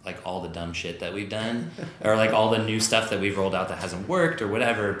 like all the dumb shit that we've done or like all the new stuff that we've rolled out that hasn't worked or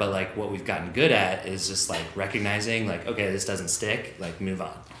whatever. But like what we've gotten good at is just like recognizing like, okay, this doesn't stick, like move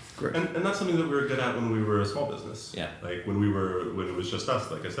on. Great. And that's something that we were good at when we were a small business. Yeah. Like when it was just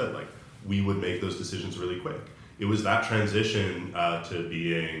us, like I said, like we would make those decisions really quick. It was that transition to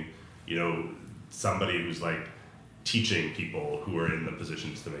being, you know, somebody who's like teaching people who are in the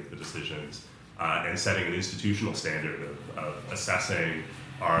positions to make the decisions, and setting an institutional standard of assessing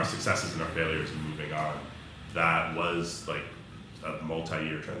our successes and our failures and moving on. That was like a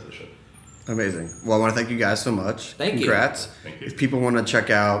multi-year transition. Amazing. Well, I want to thank you guys so much. Congrats. Thank you. If people want to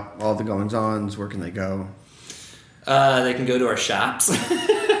check out all the goings-ons, where can they go? They can go to our shops. Yeah,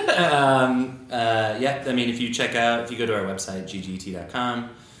 I mean, if you go to our website, ggt.com,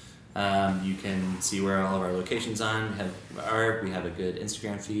 you can see where all of our locations are. We have a good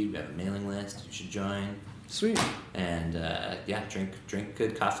Instagram feed. We have a mailing list. You should join. Sweet. And drink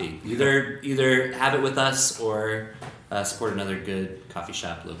good coffee. Either have it with us or support another good coffee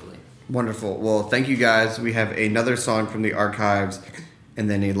shop locally. Wonderful. Well, thank you guys. We have another song from the archives and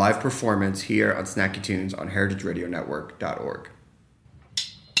then a live performance here on Snacky Tunes on heritageradionetwork.org.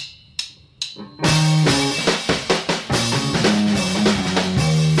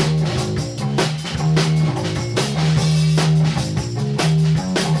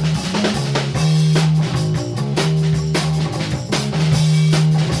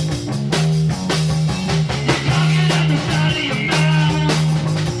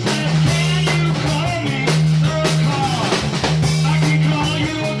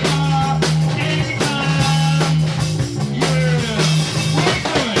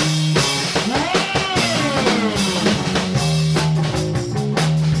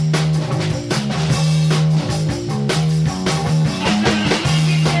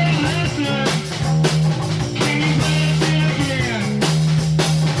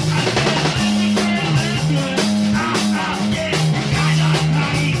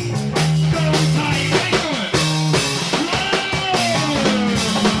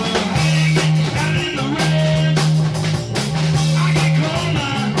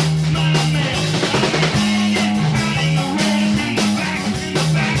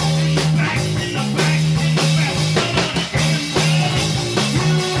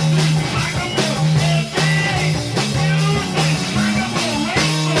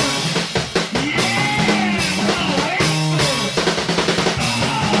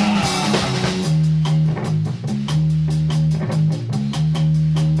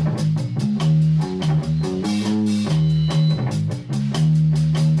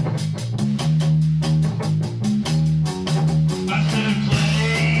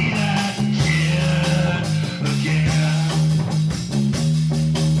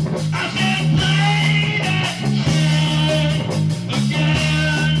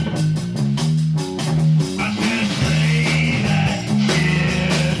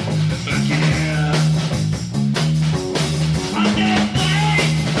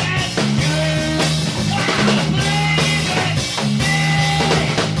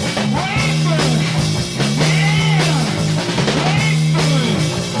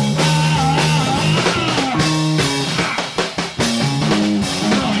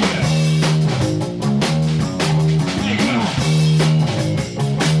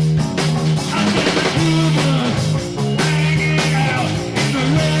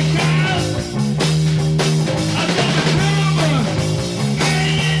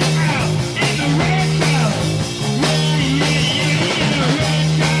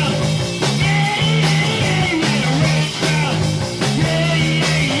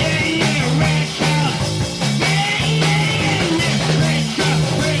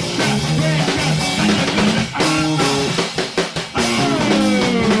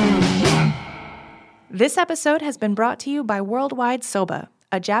 This episode has been brought to you by Worldwide Soba,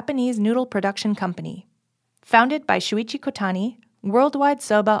 a Japanese noodle production company. Founded by Shuichi Kotani, Worldwide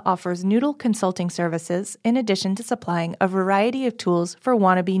Soba offers noodle consulting services in addition to supplying a variety of tools for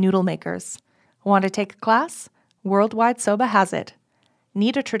wannabe noodle makers. Want to take a class? Worldwide Soba has it.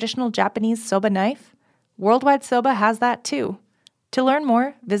 Need a traditional Japanese soba knife? Worldwide Soba has that too. To learn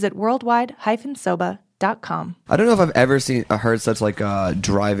more, visit worldwide-soba.com. I don't know if I've ever heard such like a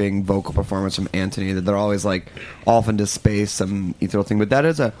driving vocal performance from Anthony, that they're always like off into space, some ethereal thing. But that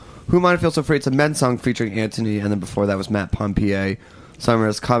is a Who Might Feel So Free. It's a men's song featuring Anthony, and then before that was Matt Pompier. Summer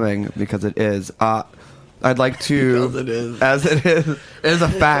is Coming, because it is. I'd like to, Because it is. As it is. It is a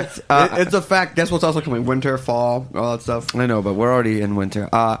fact. It's a fact. Guess what's also coming? Winter, fall, all that stuff. I know, but we're already in winter.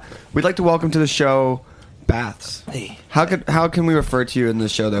 We'd like to welcome to the show Baths. Hey. How can we refer to you in the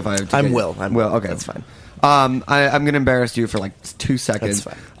show, though? If I have to I'm Will. Will. Okay, That's fine. I'm going to embarrass you for like 2 seconds.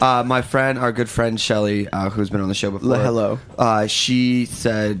 That's My friend, our good friend Shelly, who's been on the show before. Hello. She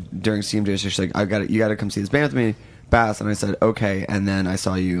said during CMJ, she's like, you got to come see this band with me, Bass. And I said, okay. And then I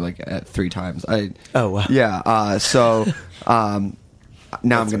saw you like 3 times. Oh, wow. Yeah. So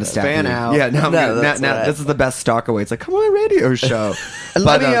now I'm going to stab fan you. out. Yeah. Now right. this is the best stalker way. It's like, come on, radio show. And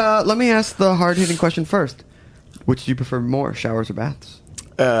But, let me ask the hard hitting question first. Which do you prefer more, showers or baths?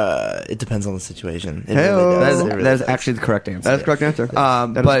 It depends on the situation. It Hey-o. really does. It really That is does. actually the correct answer. That's the correct answer. That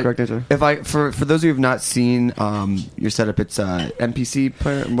is but the correct answer. If for those of you who have not seen your setup, it's MPC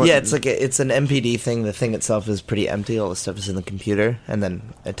player. Yeah, it's like it's an MPD thing. The thing itself is pretty empty. All the stuff is in the computer, and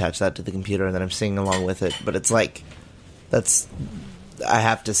then attach that to the computer, and then I'm singing along with it. But it's like I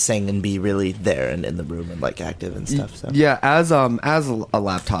have to sing and be really there and in the room and like active and stuff. So Yeah, as a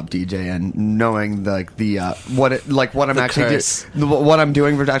laptop DJ and knowing what I'm The actually curse. what I'm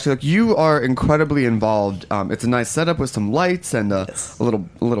doing for actually, like, you are incredibly involved. It's a nice setup with some lights and a little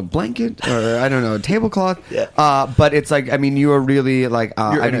blanket, or I don't know, a tablecloth. Yeah. But it's like, I mean, you are really like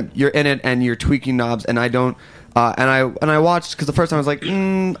You're in it and you're tweaking knobs, and I don't and I watched, because the first time I was like,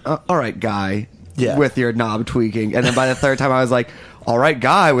 all right, guy, Yeah. with your knob tweaking, and then by the third time I was like, all right,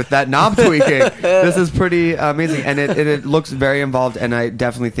 guy, with that knob tweaking. This is pretty amazing, and it looks very involved. And I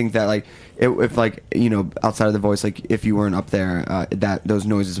definitely think that, like, if like, you know, outside of the voice, like, if you weren't up there, that those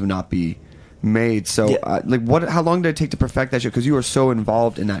noises would not be made. So like, how long did it take to perfect that show? Because you were so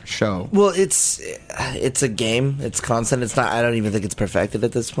involved in that show. Well, it's a game. It's constant. It's not. I don't even think it's perfected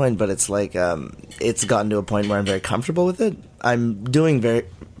at this point. But it's like it's gotten to a point where I'm very comfortable with it. I'm doing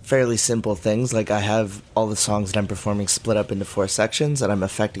fairly simple things. Like, I have all the songs that I'm performing split up into 4 sections, and I'm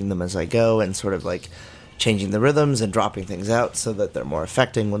affecting them as I go, and sort of like changing the rhythms and dropping things out so that they're more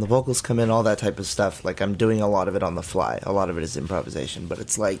affecting when the vocals come in, all that type of stuff. Like, I'm doing a lot of it on the fly. A lot of it is improvisation, but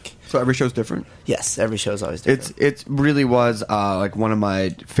it's like, So every show's different? yes, every show's always different. It really was like one of my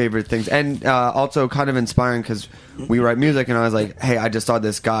favorite things, and also kind of inspiring, because we write music, and I was like, hey, I just saw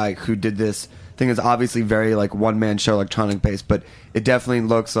this guy who did this thing. Is obviously very like one-man show, electronic based, but it definitely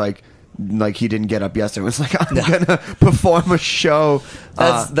looks like he didn't get up yesterday. It was like, I'm gonna perform a show.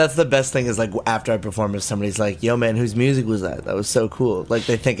 That's the best thing, is like after I perform, if somebody's like, yo man, whose music was that? That was so cool. Like,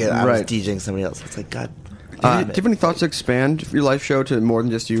 they think I was Right. DJing somebody else. It's like, God. Do you have any thoughts to expand your live show to more than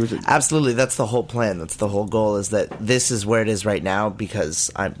just you? Is it- Absolutely, that's the whole plan. That's the whole goal, is that this is where it is right now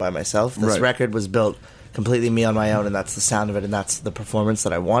because I'm by myself. This Right. record was built completely me on my own, and that's the sound of it, and that's the performance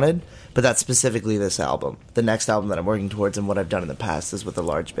that I wanted. But that's specifically this album. The next album that I'm working towards, and what I've done in the past, is with a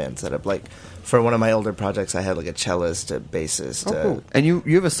large band setup. Like, for one of my older projects, I had like a cellist, a bassist. Cool. And you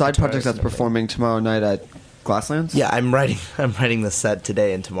have a side project guitarist that's and performing tomorrow night at Glasslands? Yeah, I'm writing the set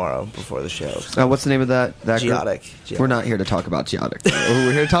today and tomorrow before the show. What's the name of that group? Geotic. We're not here to talk about Geotic.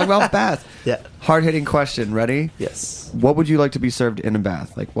 We're here to talk about Bath. Yeah. Hard-hitting question. Ready? Yes. What would you like to be served in a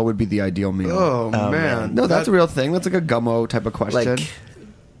bath? Like, what would be the ideal meal? Oh, man. No, that's a real thing. That's like a gummo type of question. Like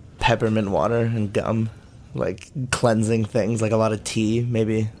peppermint water and gum, like cleansing things, like a lot of tea,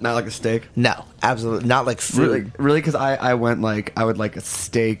 maybe. Not like a steak? No, absolutely not like food. Really? Because I went like, I would like a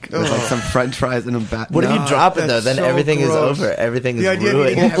steak with like some French fries in a bath. What if you drop it though? Then so everything gross. is over. Everything is The idea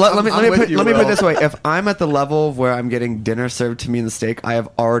ruined. that Well, let me put it this way. way. If I'm at the level where I'm getting dinner served to me in the steak, I have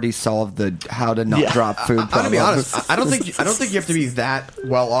already solved the how to not drop food I'm gonna problem. be honest. I don't think you have to be that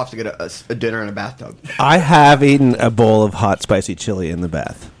well off to get a dinner in a bathtub. I have eaten a bowl of hot, spicy chili in the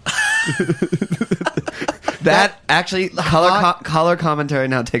bath. That actually color commentary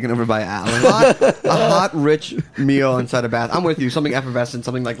now taken over by Alan. A hot, rich meal inside a bath. I'm with you. Something effervescent,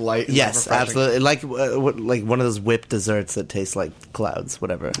 something like light. And Yes, refreshing. absolutely. Like like one of those whipped desserts that taste like clouds.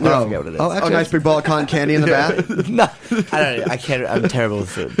 Whatever. I forget what it is. Oh, nice big ball of cotton candy in the bath. No, I don't know. I can't. I'm terrible with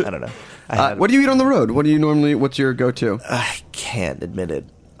food. I don't know. What do you eat on the road? What do you normally? What's your go-to? I can't admit it.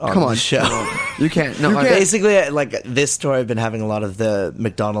 on Come on, the show. You can't. No, Basically, like this store, I've been having a lot of the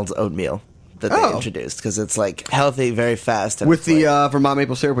McDonald's oatmeal that they introduced because it's like healthy, very fast. And with the Vermont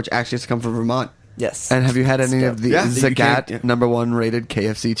maple syrup, which actually has to come from Vermont. Yes. And have you had any of the Yeah. Zagat #1 rated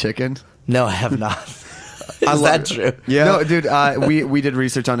KFC chicken? No, I have not. Is that true? Yeah. No, dude. We did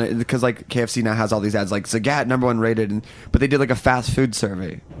research on it because like KFC now has all these ads like Zagat #1 rated, but they did like a fast food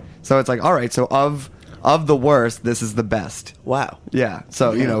survey. So it's like, all right, so of the worst, this is the best. Wow. Yeah.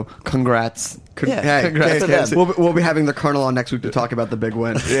 So congrats. Yeah, Congrats. to them. We'll be having the Colonel on next week to talk about the big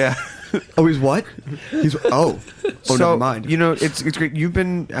win. Yeah. Oh, he's what? He's so, never mind. It's great. You've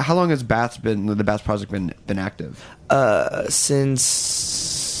been. How long has the Baths project been active?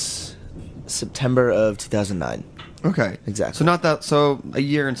 Since September of 2009. Okay, exactly. So not that. So a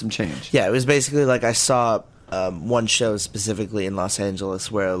year and some change. Yeah, it was basically like I saw one show specifically in Los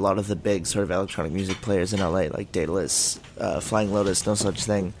Angeles where a lot of the big sort of electronic music players in LA, like Daedalus, Flying Lotus, No Such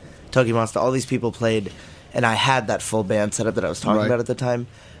Thing, Tokyo Monster, all these people played, and I had that full band setup that I was talking about at the time.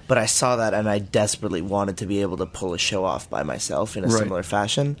 But I saw that, and I desperately wanted to be able to pull a show off by myself in a similar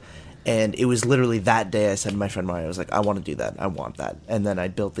fashion. And it was literally that day I said to my friend Mario, I was like, I want to do that. I want that. And then I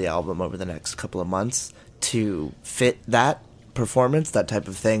built the album over the next couple of months to fit that performance, that type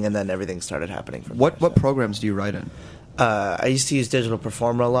of thing, and then everything started happening from What programs do you write in? I used to use Digital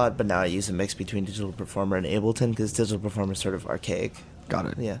Performer a lot, but now I use a mix between Digital Performer and Ableton because Digital Performer is sort of archaic. Got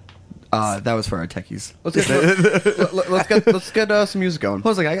it. Yeah. That was for our techies. Let's get some music going. I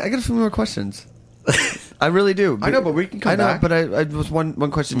was like, I got a few more questions. I really do. I know, but we can come back. But I was one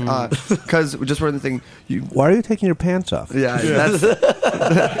question because just one thing. Why are you taking your pants off? Yeah,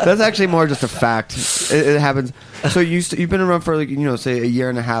 that's actually more just a fact. It happens. So you've been around for say a year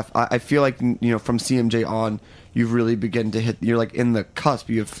and a half. I feel like from CMJ on, you've really begun to hit. You're like in the cusp.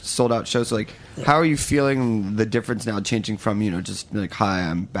 You've sold out shows. So like, how are you feeling the difference now, changing from just like hi,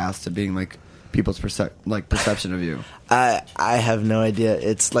 I'm Bass to being like people's perception of you? I have no idea.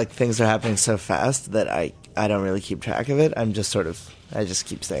 It's like things are happening so fast that I don't really keep track of it. I'm just I just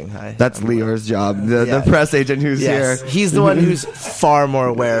keep saying hi. That's Lior's job, the press agent who's here. He's the one who's far more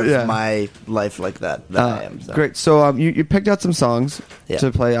aware of my life like that than I am. So. Great. So you picked out some songs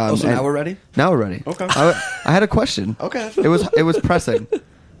to play. So now we're ready? Now we're ready. Okay. I had a question. Okay. It was pressing.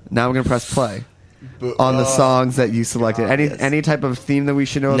 Now we're going to press play on the songs that you selected. Any type of theme that we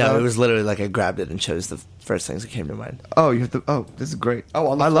should know about? No, it was literally like I grabbed it and chose the first things that came to mind. Oh, you have to. Oh, this is great. Oh,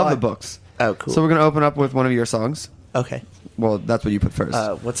 on the I fly. love the books. Oh, cool. So we're going to open up with one of your songs. Okay. Well, that's what you put first.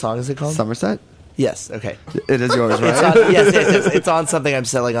 What song is it called? Somerset? Yes, okay. It is yours, right? It's on, yes. It's on something I'm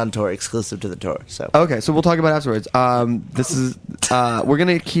selling on tour, exclusive to the tour. So okay, so we'll talk about it afterwards. This is we're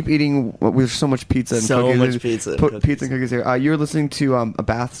gonna keep eating. There's so much pizza and so cookies. much pizza. Pizza and cookies here. You're listening to a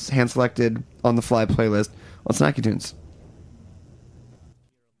Bath's hand selected on the fly playlist on Snacky Tunes.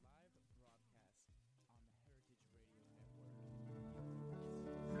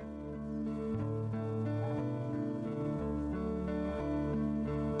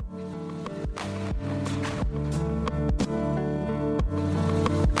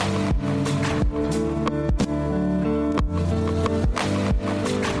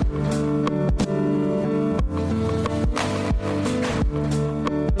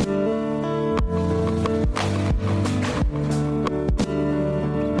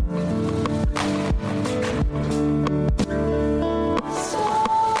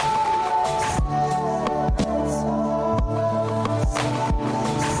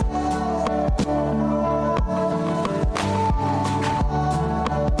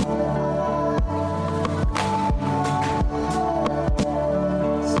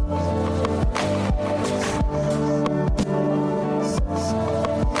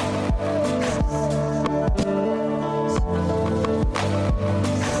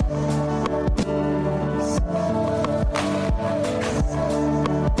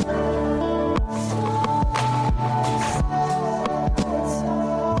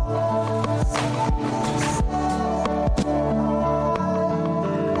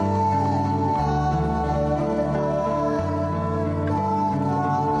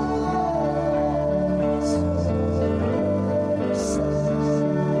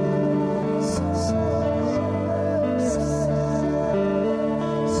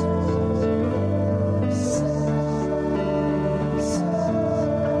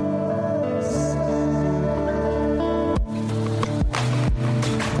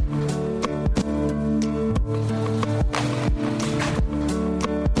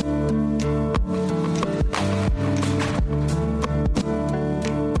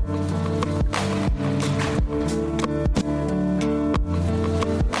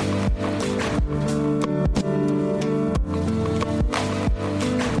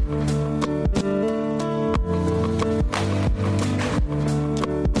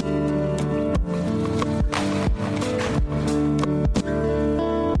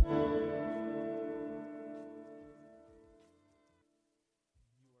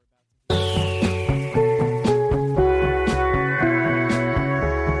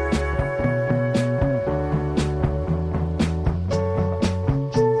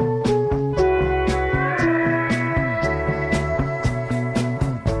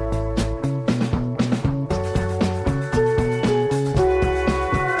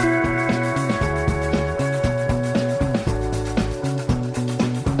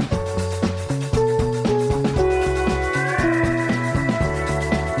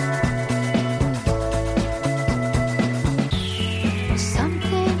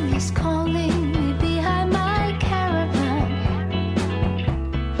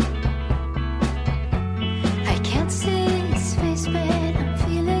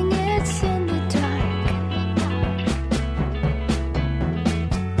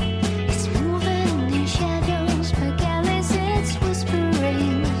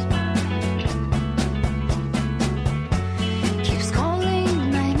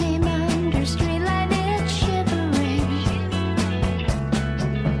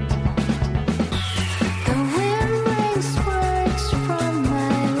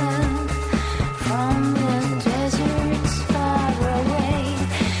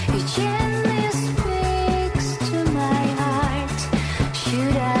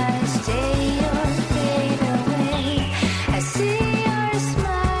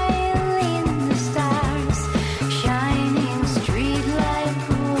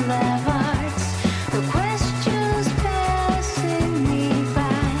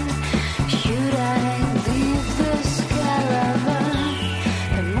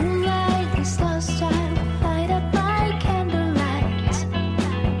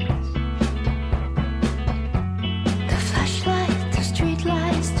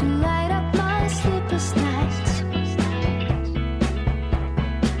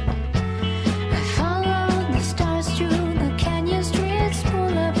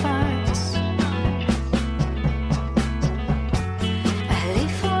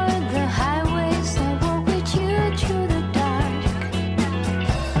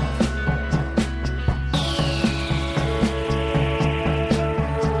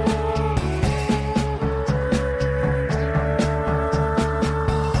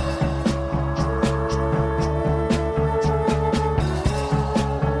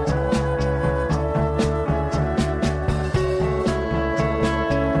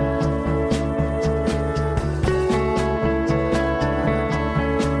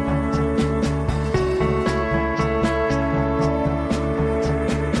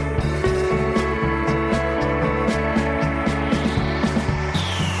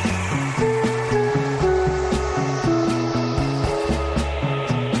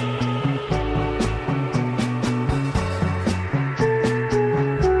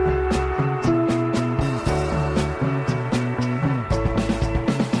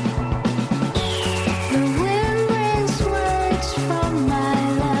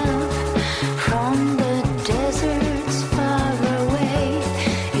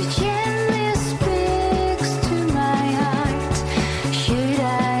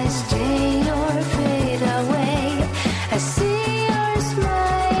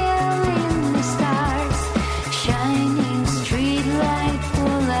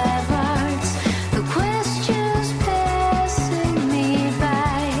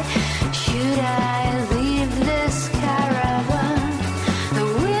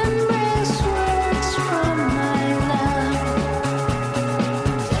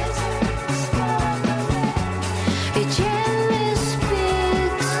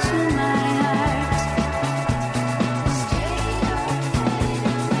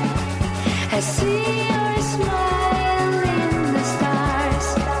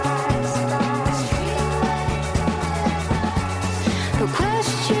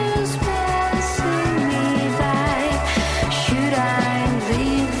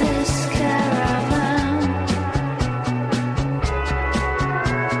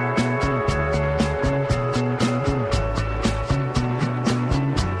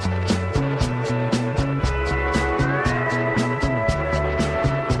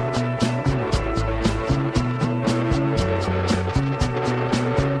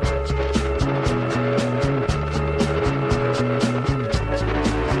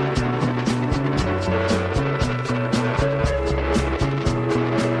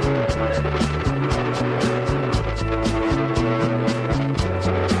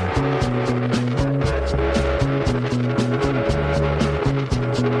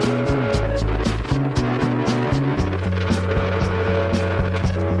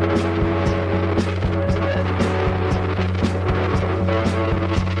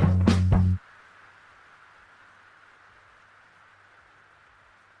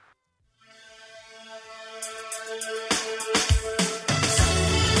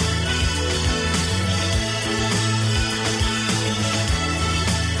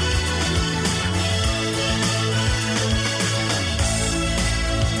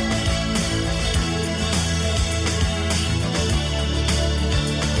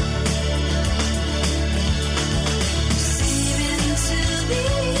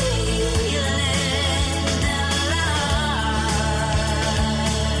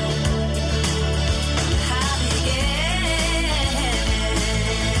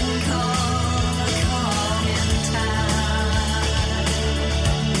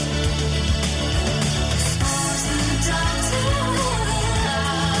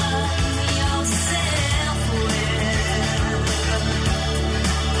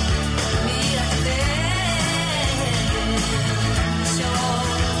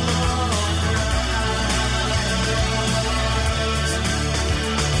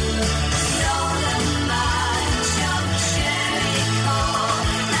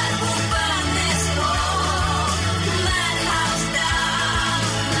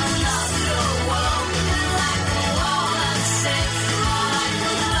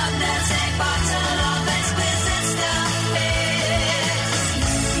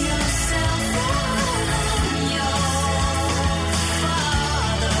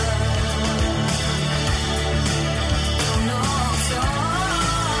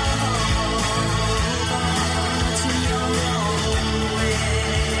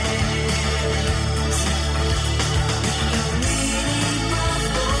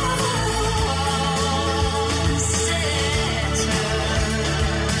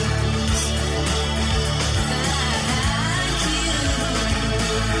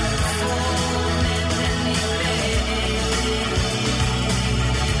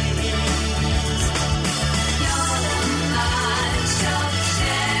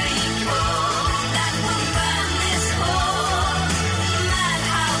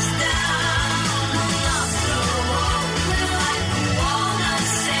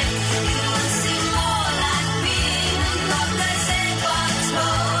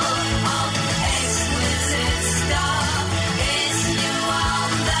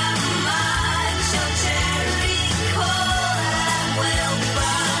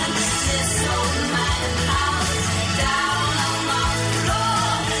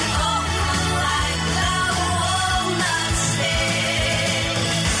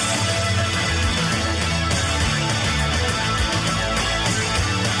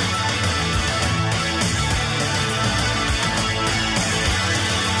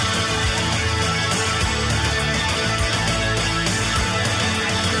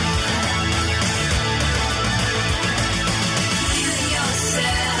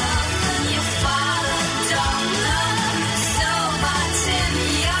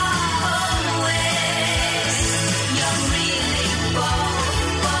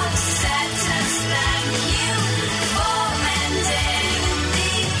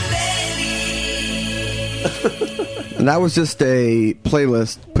 And that was just a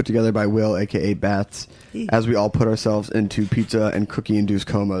playlist put together by Will, aka Bats, as we all put ourselves into pizza and cookie-induced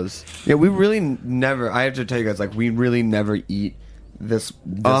comas. Yeah, we really never. I have to tell you guys, like, we really never eat this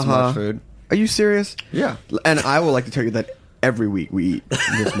much food. Are you serious? Yeah. And I would like to tell you that every week we eat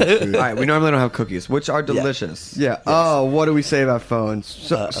this much food. All right, we normally don't have cookies, which are delicious. Yeah. Yes. Oh, what do we say about phones?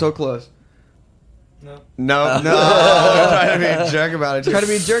 So close. No. I'm trying to be a jerk about it. Try to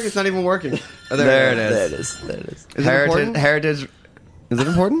be a jerk. It's not even working. Oh, there it is. There it is. Is it important? Heritage. Is it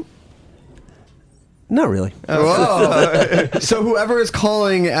important? Not really. So whoever is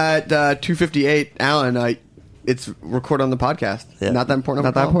calling at 2:58, Alan, it's record on the podcast. Yeah. Not that important.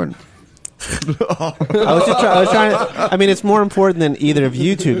 Not that important. I was trying. I mean, it's more important than either of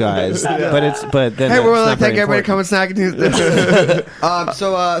you two guys. But then hey, we're like, thank everybody coming snacking.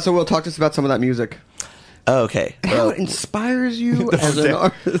 So we'll talk to us about some of that music. Oh, okay. How it inspires you as an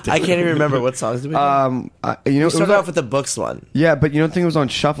artist. I can't even remember what songs did we do. We started off with the books one. Yeah, but you don't think it was on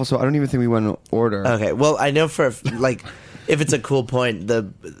shuffle, so I don't even think we went in order. Okay, well, I know for like. If it's a cool point, the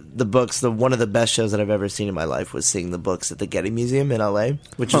books, one of the best shows that I've ever seen in my life was seeing the books at the Getty Museum in LA,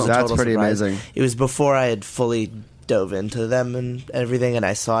 which was a total pretty surprise. Amazing. It was before I had fully dove into them and everything, and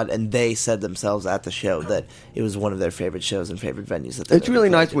I saw it, and they said themselves at the show that it was one of their favorite shows and favorite venues. That it's really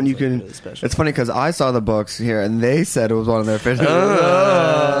nice when you can. Really it's funny because I saw the books here, and they said it was one of their favorite.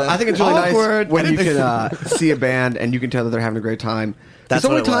 I think it's really nice when you can see a band and you can tell that they're having a great time. That's so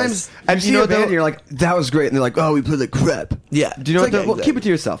many times you see a band and you're like, that was great, and they're like, oh, we played like crap. Yeah. Do you know what? Well, keep it to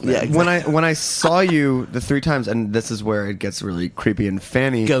yourself, man. Yeah, exactly. When I saw you the 3 times, and this is where it gets really creepy and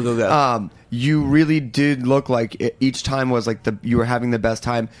fanny. Go. You really did look like each time was like you were having the best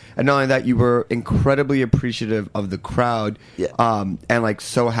time, and not only that, you were incredibly appreciative of the crowd. Yeah. And like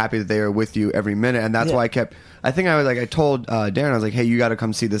so happy that they were with you every minute, and that's why I kept. I think I told Darren, I was like, hey, you got to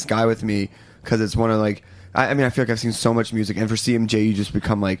come see this guy with me because it's one of like. I mean, I feel like I've seen so much music, and for CMJ, you just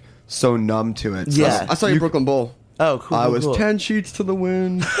become like so numb to it. So yeah, I saw you Brooklyn Bowl. Oh, cool. I was 10 sheets to the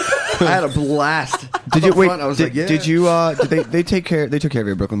wind. I had a blast. Did you wait? I was like, yeah. Did you? Did they take care? They took care of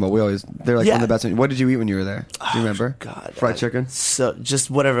your Brooklyn Bowl. They're like one of the best. What did you eat when you were there? Do you remember? God, fried chicken. So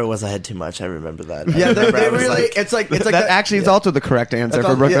just whatever it was, I had too much. I remember that. Yeah, they really. It's like that. Actually, it's also the correct answer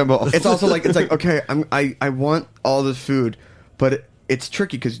for Brooklyn Bowl. It's also like okay, I want all this food, but it's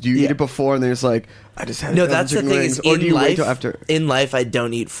tricky because you eat it before and then it's like I just had that's the thing rings, is or do you wait till after? In life, I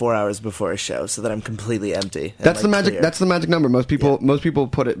don't eat 4 hours before a show so that I'm completely empty. That's the magic. Clear. That's the magic number. Most people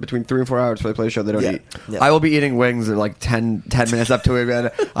put it between 3 and 4 hours before they play a show. They don't eat. Yeah. I will be eating wings at like 10 minutes up to it.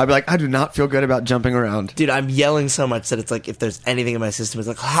 And I'll be like, I do not feel good about jumping around. Dude, I'm yelling so much that it's like if there's anything in my system, it's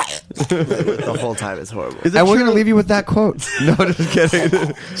like the whole time. It's horrible. And we're gonna leave you with that quote. No, just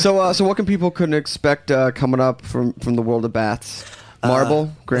kidding. So what can people expect coming up from the world of Bats?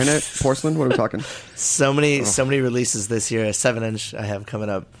 Marble, granite, porcelain. What are we talking? So many releases this year. A 7-inch I have coming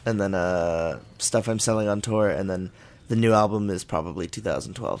up, and then stuff I'm selling on tour, and then the new album is probably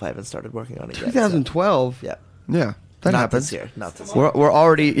 2012. I haven't started working on it yet. 2012. So. Yeah. That not happens. This year. Not this year. We're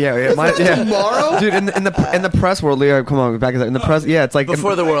already tomorrow, dude. In the press world, Leo, come on, back in the press. Yeah, it's like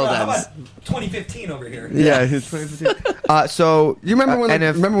before the world ends. 2015 over here. Yeah, it's 2015. So you remember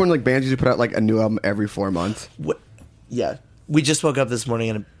when like bands used to put out like a new album every 4 months? Yeah. We just woke up this morning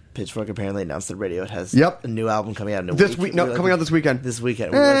and Pitchfork apparently announced that Radiohead has a new album coming out in a week. Coming out this weekend. This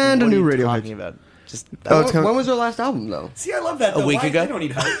weekend. And a new Radiohead. Talking about? Just when was their last album though? See, I love that. A week ago. They don't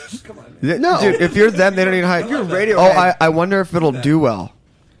need hype. Come on, man. No, dude. If you're them, they don't need hype. If you're Radiohead. I wonder if it'll do well.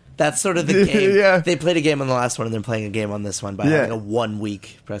 That's sort of the game. Yeah. They played a game on the last one, and they're playing a game on this one by having a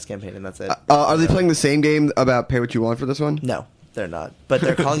 1-week press campaign, and that's it. Are they playing the same game about Pay What You Want for this one? No. They're not, but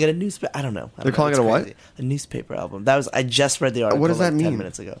they're calling it a newspaper. I don't know. They're calling it a what? A newspaper album. I just read the article. What does that mean? 10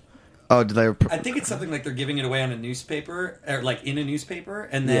 minutes ago. Oh, did they? I think it's something like they're giving it away on a newspaper, or like in a newspaper,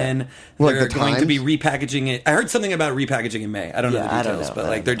 and then Well, they're like the going to Times? be repackaging it. I heard something about repackaging in May. I don't know the I details, don't know. but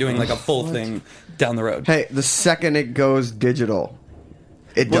like they're doing like a full thing down the road. Hey, the second it goes digital,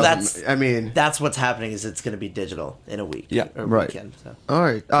 that's what's happening. Is it's going to be digital in a week? Yeah, or right. weekend. So. All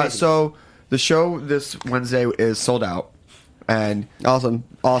right. So the show this Wednesday is sold out. And awesome.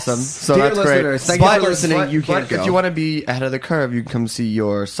 So Dear that's listeners, great. thank you for listening. You can't go. If you want to be ahead of the curve, you can come see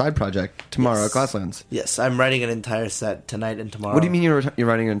your side project tomorrow at Glasslands. Yes, I'm writing an entire set tonight and tomorrow. What do you mean you're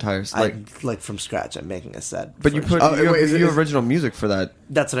writing an entire set? Like from scratch, I'm making a set. But you put your original music for that.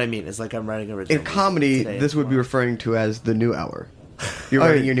 That's what I mean. It's like I'm writing original. In comedy, this would be referring to as the new hour. You're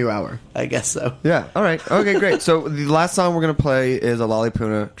writing your new hour. I guess so. Yeah. All right. Okay, great. So the last song we're going to play is a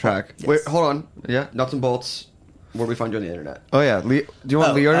Lollipuna track. Yes. Wait, hold on. Yeah, Nuts and Bolts. Where we find you on the internet? Oh yeah, do you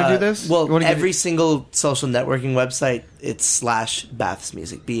want Leo to do this? Well, every single social networking website, it's /Baths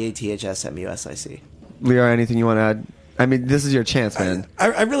Music, BATHSMUSIC. Leo, anything you want to add? I mean, this is your chance, man.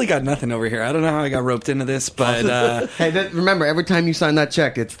 I really got nothing over here. I don't know how I got roped into this, but hey, remember, every time you sign that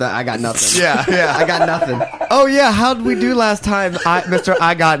check, it's the I got nothing. yeah, I got nothing. Oh yeah, how did we do last time, Mr.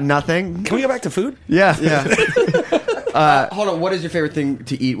 I got nothing? Can we go back to food? Yeah. Hold on. What is your favorite thing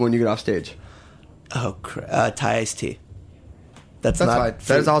to eat when you get off stage? Oh, Thai iced tea. That's not fine.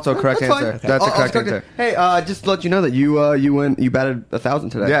 That is also a correct answer. Okay. That's a correct answer. Hey, just to let you know that you batted 1,000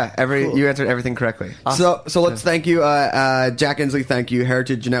 today. Yeah, you answered everything correctly. Awesome. So let's thank you, Jack Inslee. Thank you,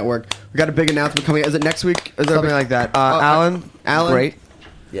 Heritage Network. We got a big announcement coming. Is it next week? Is something like that? Alan, great.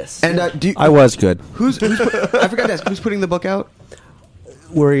 Yes. And I was good. Who's I forgot to ask. Who's putting the book out?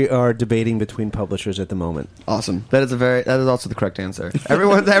 We are debating between publishers at the moment. Awesome. That is also the correct answer.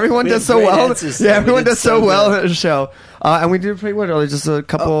 Everyone does so great well. answers. Yeah, everyone We did does so so well good. at the show. And we did pretty well. There's just a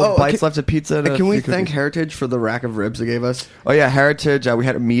couple bites left of pizza. And Can we a few thank cookies. Heritage for the rack of ribs they gave us? Oh yeah, Heritage. We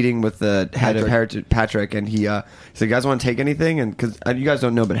had a meeting with the head of Patrick. Heritage, Patrick, and he said, "You guys want to take anything?" And because you guys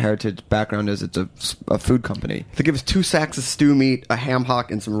don't know, but Heritage background is it's a food company. They give us 2 sacks of stew meat, a ham hock,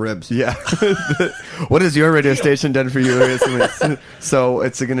 and some ribs. Yeah. What has your radio station done for you recently? So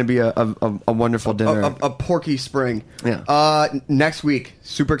it's going to be a wonderful dinner. A porky spring. Yeah. Next week,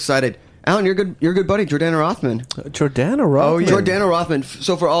 super excited. Alan, you're a good buddy, Jordana Rothman. Jordana Rothman. Oh, yeah. Jordana Rothman.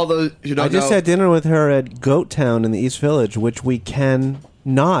 So for all those who don't I just know, had dinner with her at Goat Town in the East Village, which we can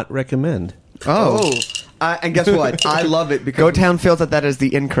not recommend. And guess what? I love it because Goat Town feels that is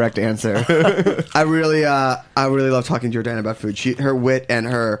the incorrect answer. I really love talking to Jordana about food. Her wit and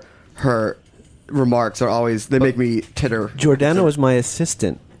her remarks are always make me titter. Jordana was my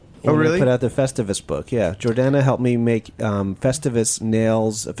assistant. Oh, really? I put out the Festivus book. Yeah, Jordana helped me make Festivus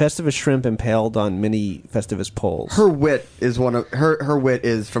nails, Festivus shrimp impaled on mini Festivus poles. Her wit is her wit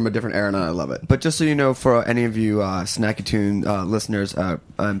is from a different era, and I love it. But just so you know, for any of you Snacky Tune listeners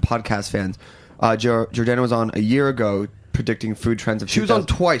and podcast fans, Jordana was on a year ago predicting food trends of She was on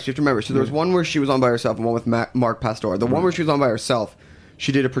twice. You have to remember. So there was one where she was on by herself and one with Mark Pastor. The one where she was on by herself,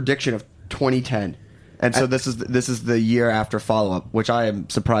 she did a prediction of 2010. And so this is the year after follow-up, which I am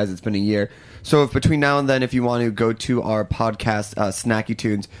surprised it's been a year. So if between now and then, if you want to go to our podcast, Snacky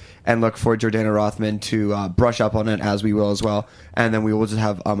Tunes, and look for Jordana Rothman to brush up on it, as we will as well. And then we will just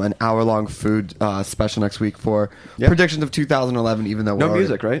have an hour-long food special next week for predictions of 2011, even though no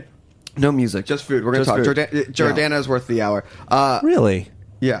music, right? No music. Just food. We're going to talk. Food. Jordana is worth the hour. Really?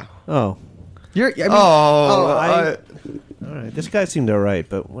 Yeah. Oh. All right. This guy seemed all right,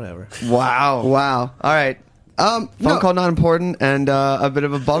 but whatever. Wow. All right. Phone call not important and a bit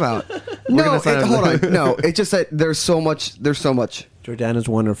of a bum out. Hold on. No, it's just that there's so much. Jordana's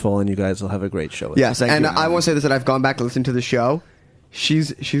wonderful, and you guys will have a great show. Yes, and I want to say this, that I've gone back and listened to the show. She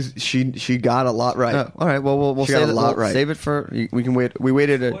got a lot right. All right. Well, we'll save it. Right. Save it for. We can wait. We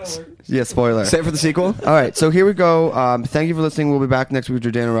waited. Spoiler. Save it for the sequel. All right. So here we go. Thank you for listening. We'll be back next week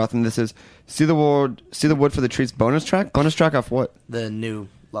with Jordana Rothman. This is See the Wood for the Trees bonus track. Bonus track off what? The new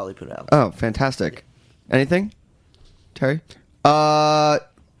Lolliput album. Oh, fantastic. Anything, Terry?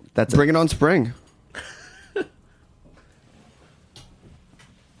 That's Bring It On Spring.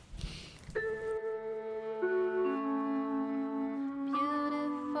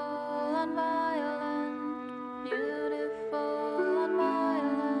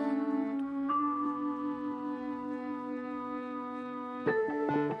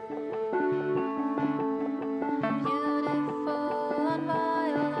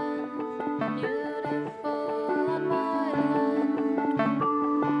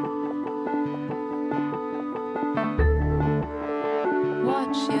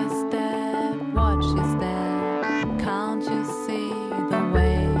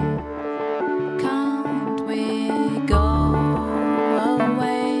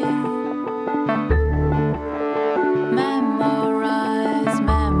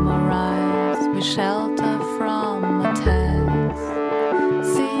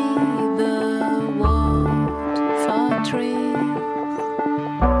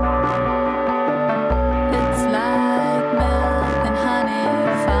 It's like milk and honey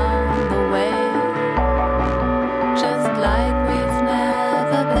found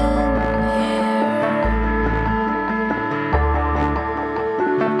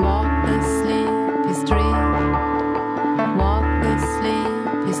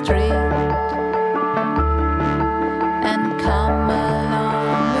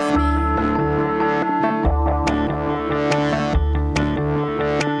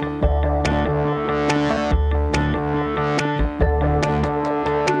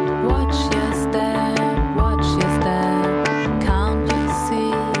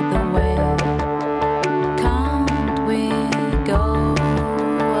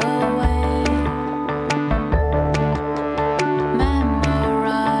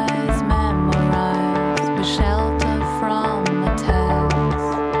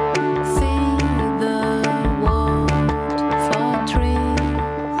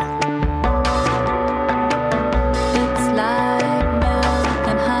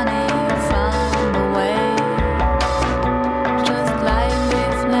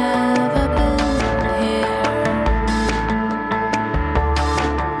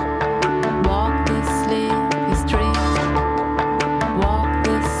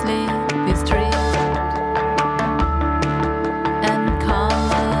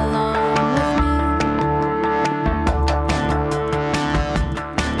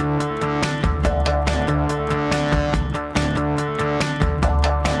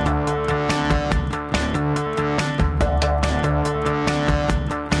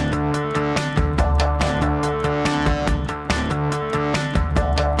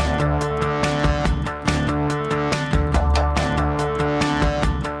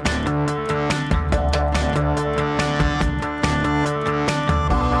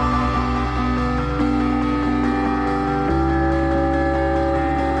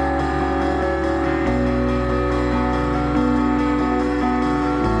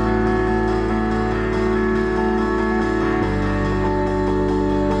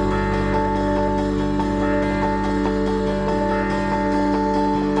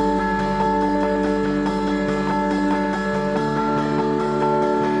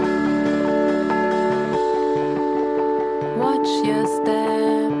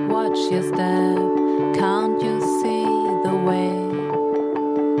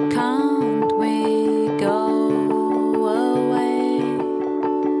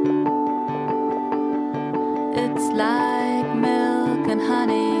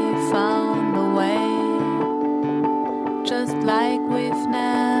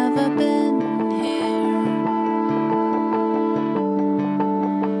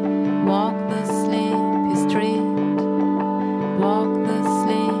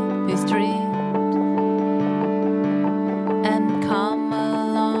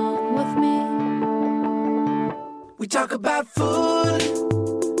talk about food.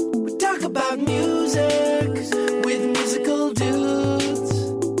 We talk about music with musical dudes.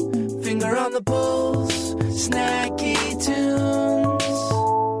 Finger on the pulse, snacky tunes.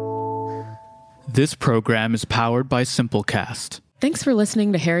 This program is powered by Simplecast. Thanks for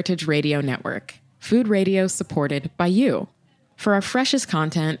listening to Heritage Radio Network, food radio supported by you. For our freshest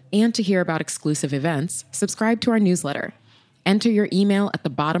content and to hear about exclusive events, subscribe to our newsletter. Enter your email at the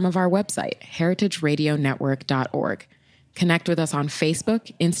bottom of our website, heritageradionetwork.org. Connect with us on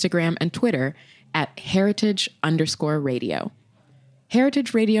Facebook, Instagram, and Twitter at heritage_radio.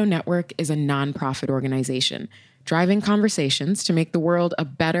 Heritage Radio Network is a nonprofit organization driving conversations to make the world a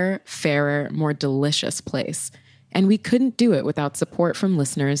better, fairer, more delicious place. And we couldn't do it without support from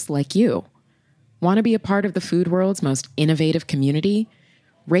listeners like you. Want to be a part of the food world's most innovative community?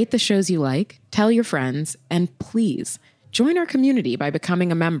 Rate the shows you like, tell your friends, and please join our community by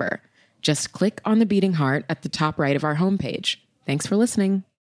becoming a member. Just click on the beating heart at the top right of our homepage. Thanks for listening.